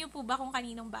 alam niyo po ba kung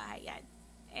kaninong bahay yan?"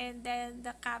 And then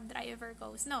the cab driver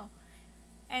goes, "No."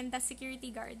 And the security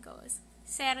guard goes,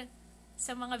 "Sir,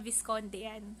 sa mga Visconde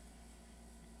yan."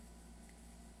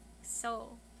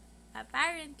 So,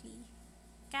 apparently,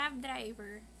 cab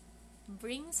driver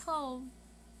brings home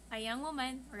a young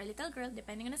woman or a little girl,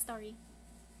 depending on the story.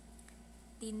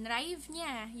 Dinrive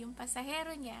niya yung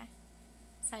pasahero niya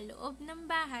sa loob ng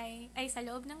bahay, sa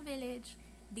loob ng village.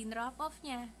 Dinrop off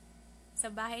niya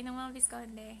sa bahay ng mga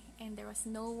Visconde, and there was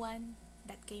no one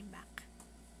that came back.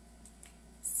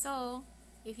 So,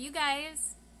 if you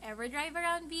guys ever drive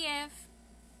around BF,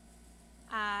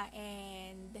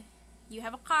 and you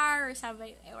have a car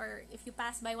or if you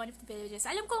pass by one of the villages,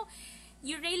 alam ko,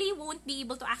 you really won't be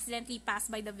able to accidentally pass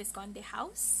by the Visconde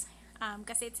house,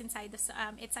 kasi it's inside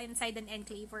an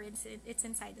enclave, or it's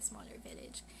inside a smaller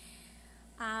village.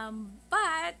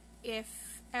 But if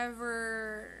ever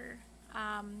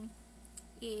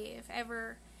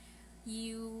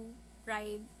you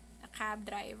ride a cab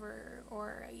driver,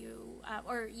 or you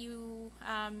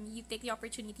take the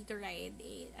opportunity to ride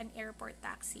an airport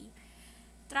taxi,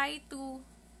 try to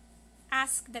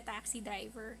ask the taxi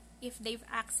driver if they've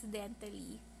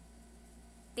accidentally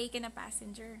taken a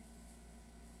passenger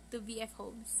to VF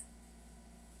Homes,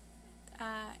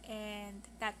 and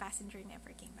that passenger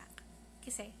never came back.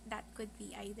 Kasi that could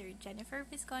be either Jennifer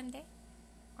Visconde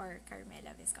or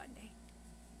Carmela Visconde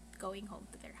going home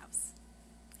to their house.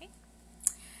 Okay?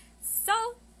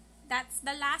 So, that's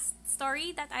the last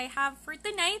story that I have for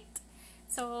tonight.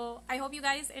 So, I hope you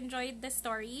guys enjoyed the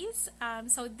stories.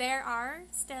 So, there are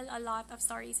still a lot of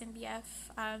stories in BF.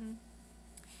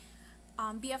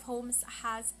 BF Homes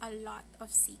has a lot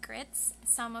of secrets.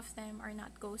 Some of them are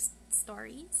not ghost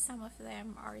stories. Some of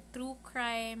them are true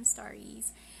crime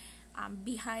stories.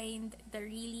 Behind the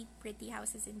really pretty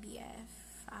houses in BF,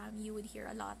 you would hear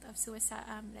a lot of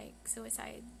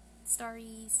suicide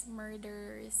stories,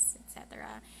 murders,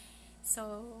 etc.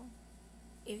 So,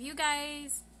 if you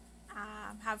guys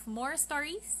have more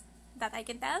stories that I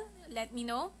can tell, let me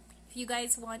know. If you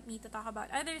guys want me to talk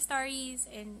about other stories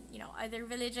in other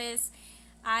villages,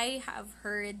 I have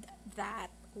heard that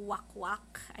Wak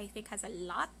Wak, I think, has a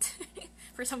lot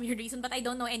for some weird reason, but I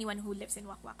don't know anyone who lives in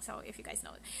Wak Wak. So if you guys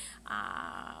know,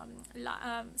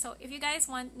 so if you guys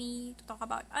want me to talk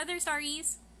about other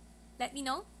stories, let me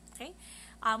know. Okay,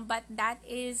 but that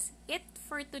is it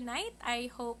for tonight.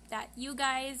 I hope that you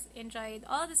guys enjoyed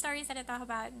all the stories that I talk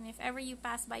about, and if ever you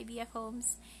pass by BF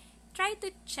Homes, try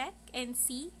to check and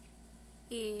see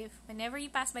if whenever you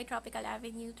pass by Tropical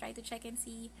Avenue, try to check and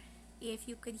see if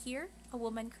you could hear a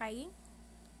woman crying.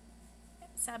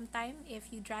 Sometime,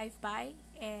 if you drive by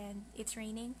and it's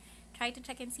raining, try to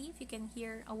check and see if you can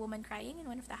hear a woman crying in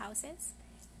one of the houses.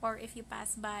 Or if you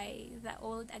pass by the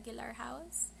old Aguilar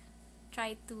house,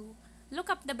 try to look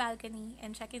up the balcony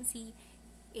and check and see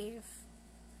if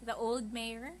the old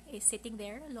mayor is sitting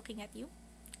there looking at you.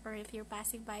 Or if you're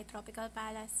passing by Tropical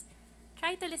Palace,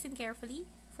 try to listen carefully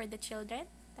for the children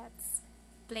that's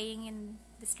playing in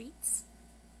the streets,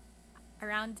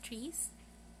 around the trees.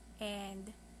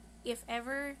 And if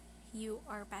ever you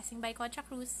are passing by Concha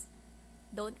Cruz,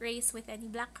 don't race with any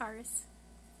black cars.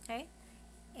 Okay?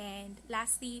 And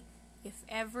lastly, if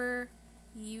ever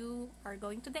you are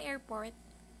going to the airport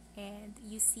and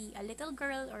you see a little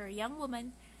girl or a young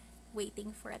woman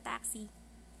waiting for a taxi,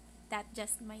 that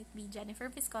just might be Jennifer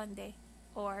Visconde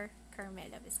or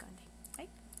Carmela Visconde. Okay?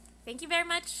 Thank you very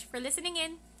much for listening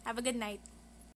in. Have a good night.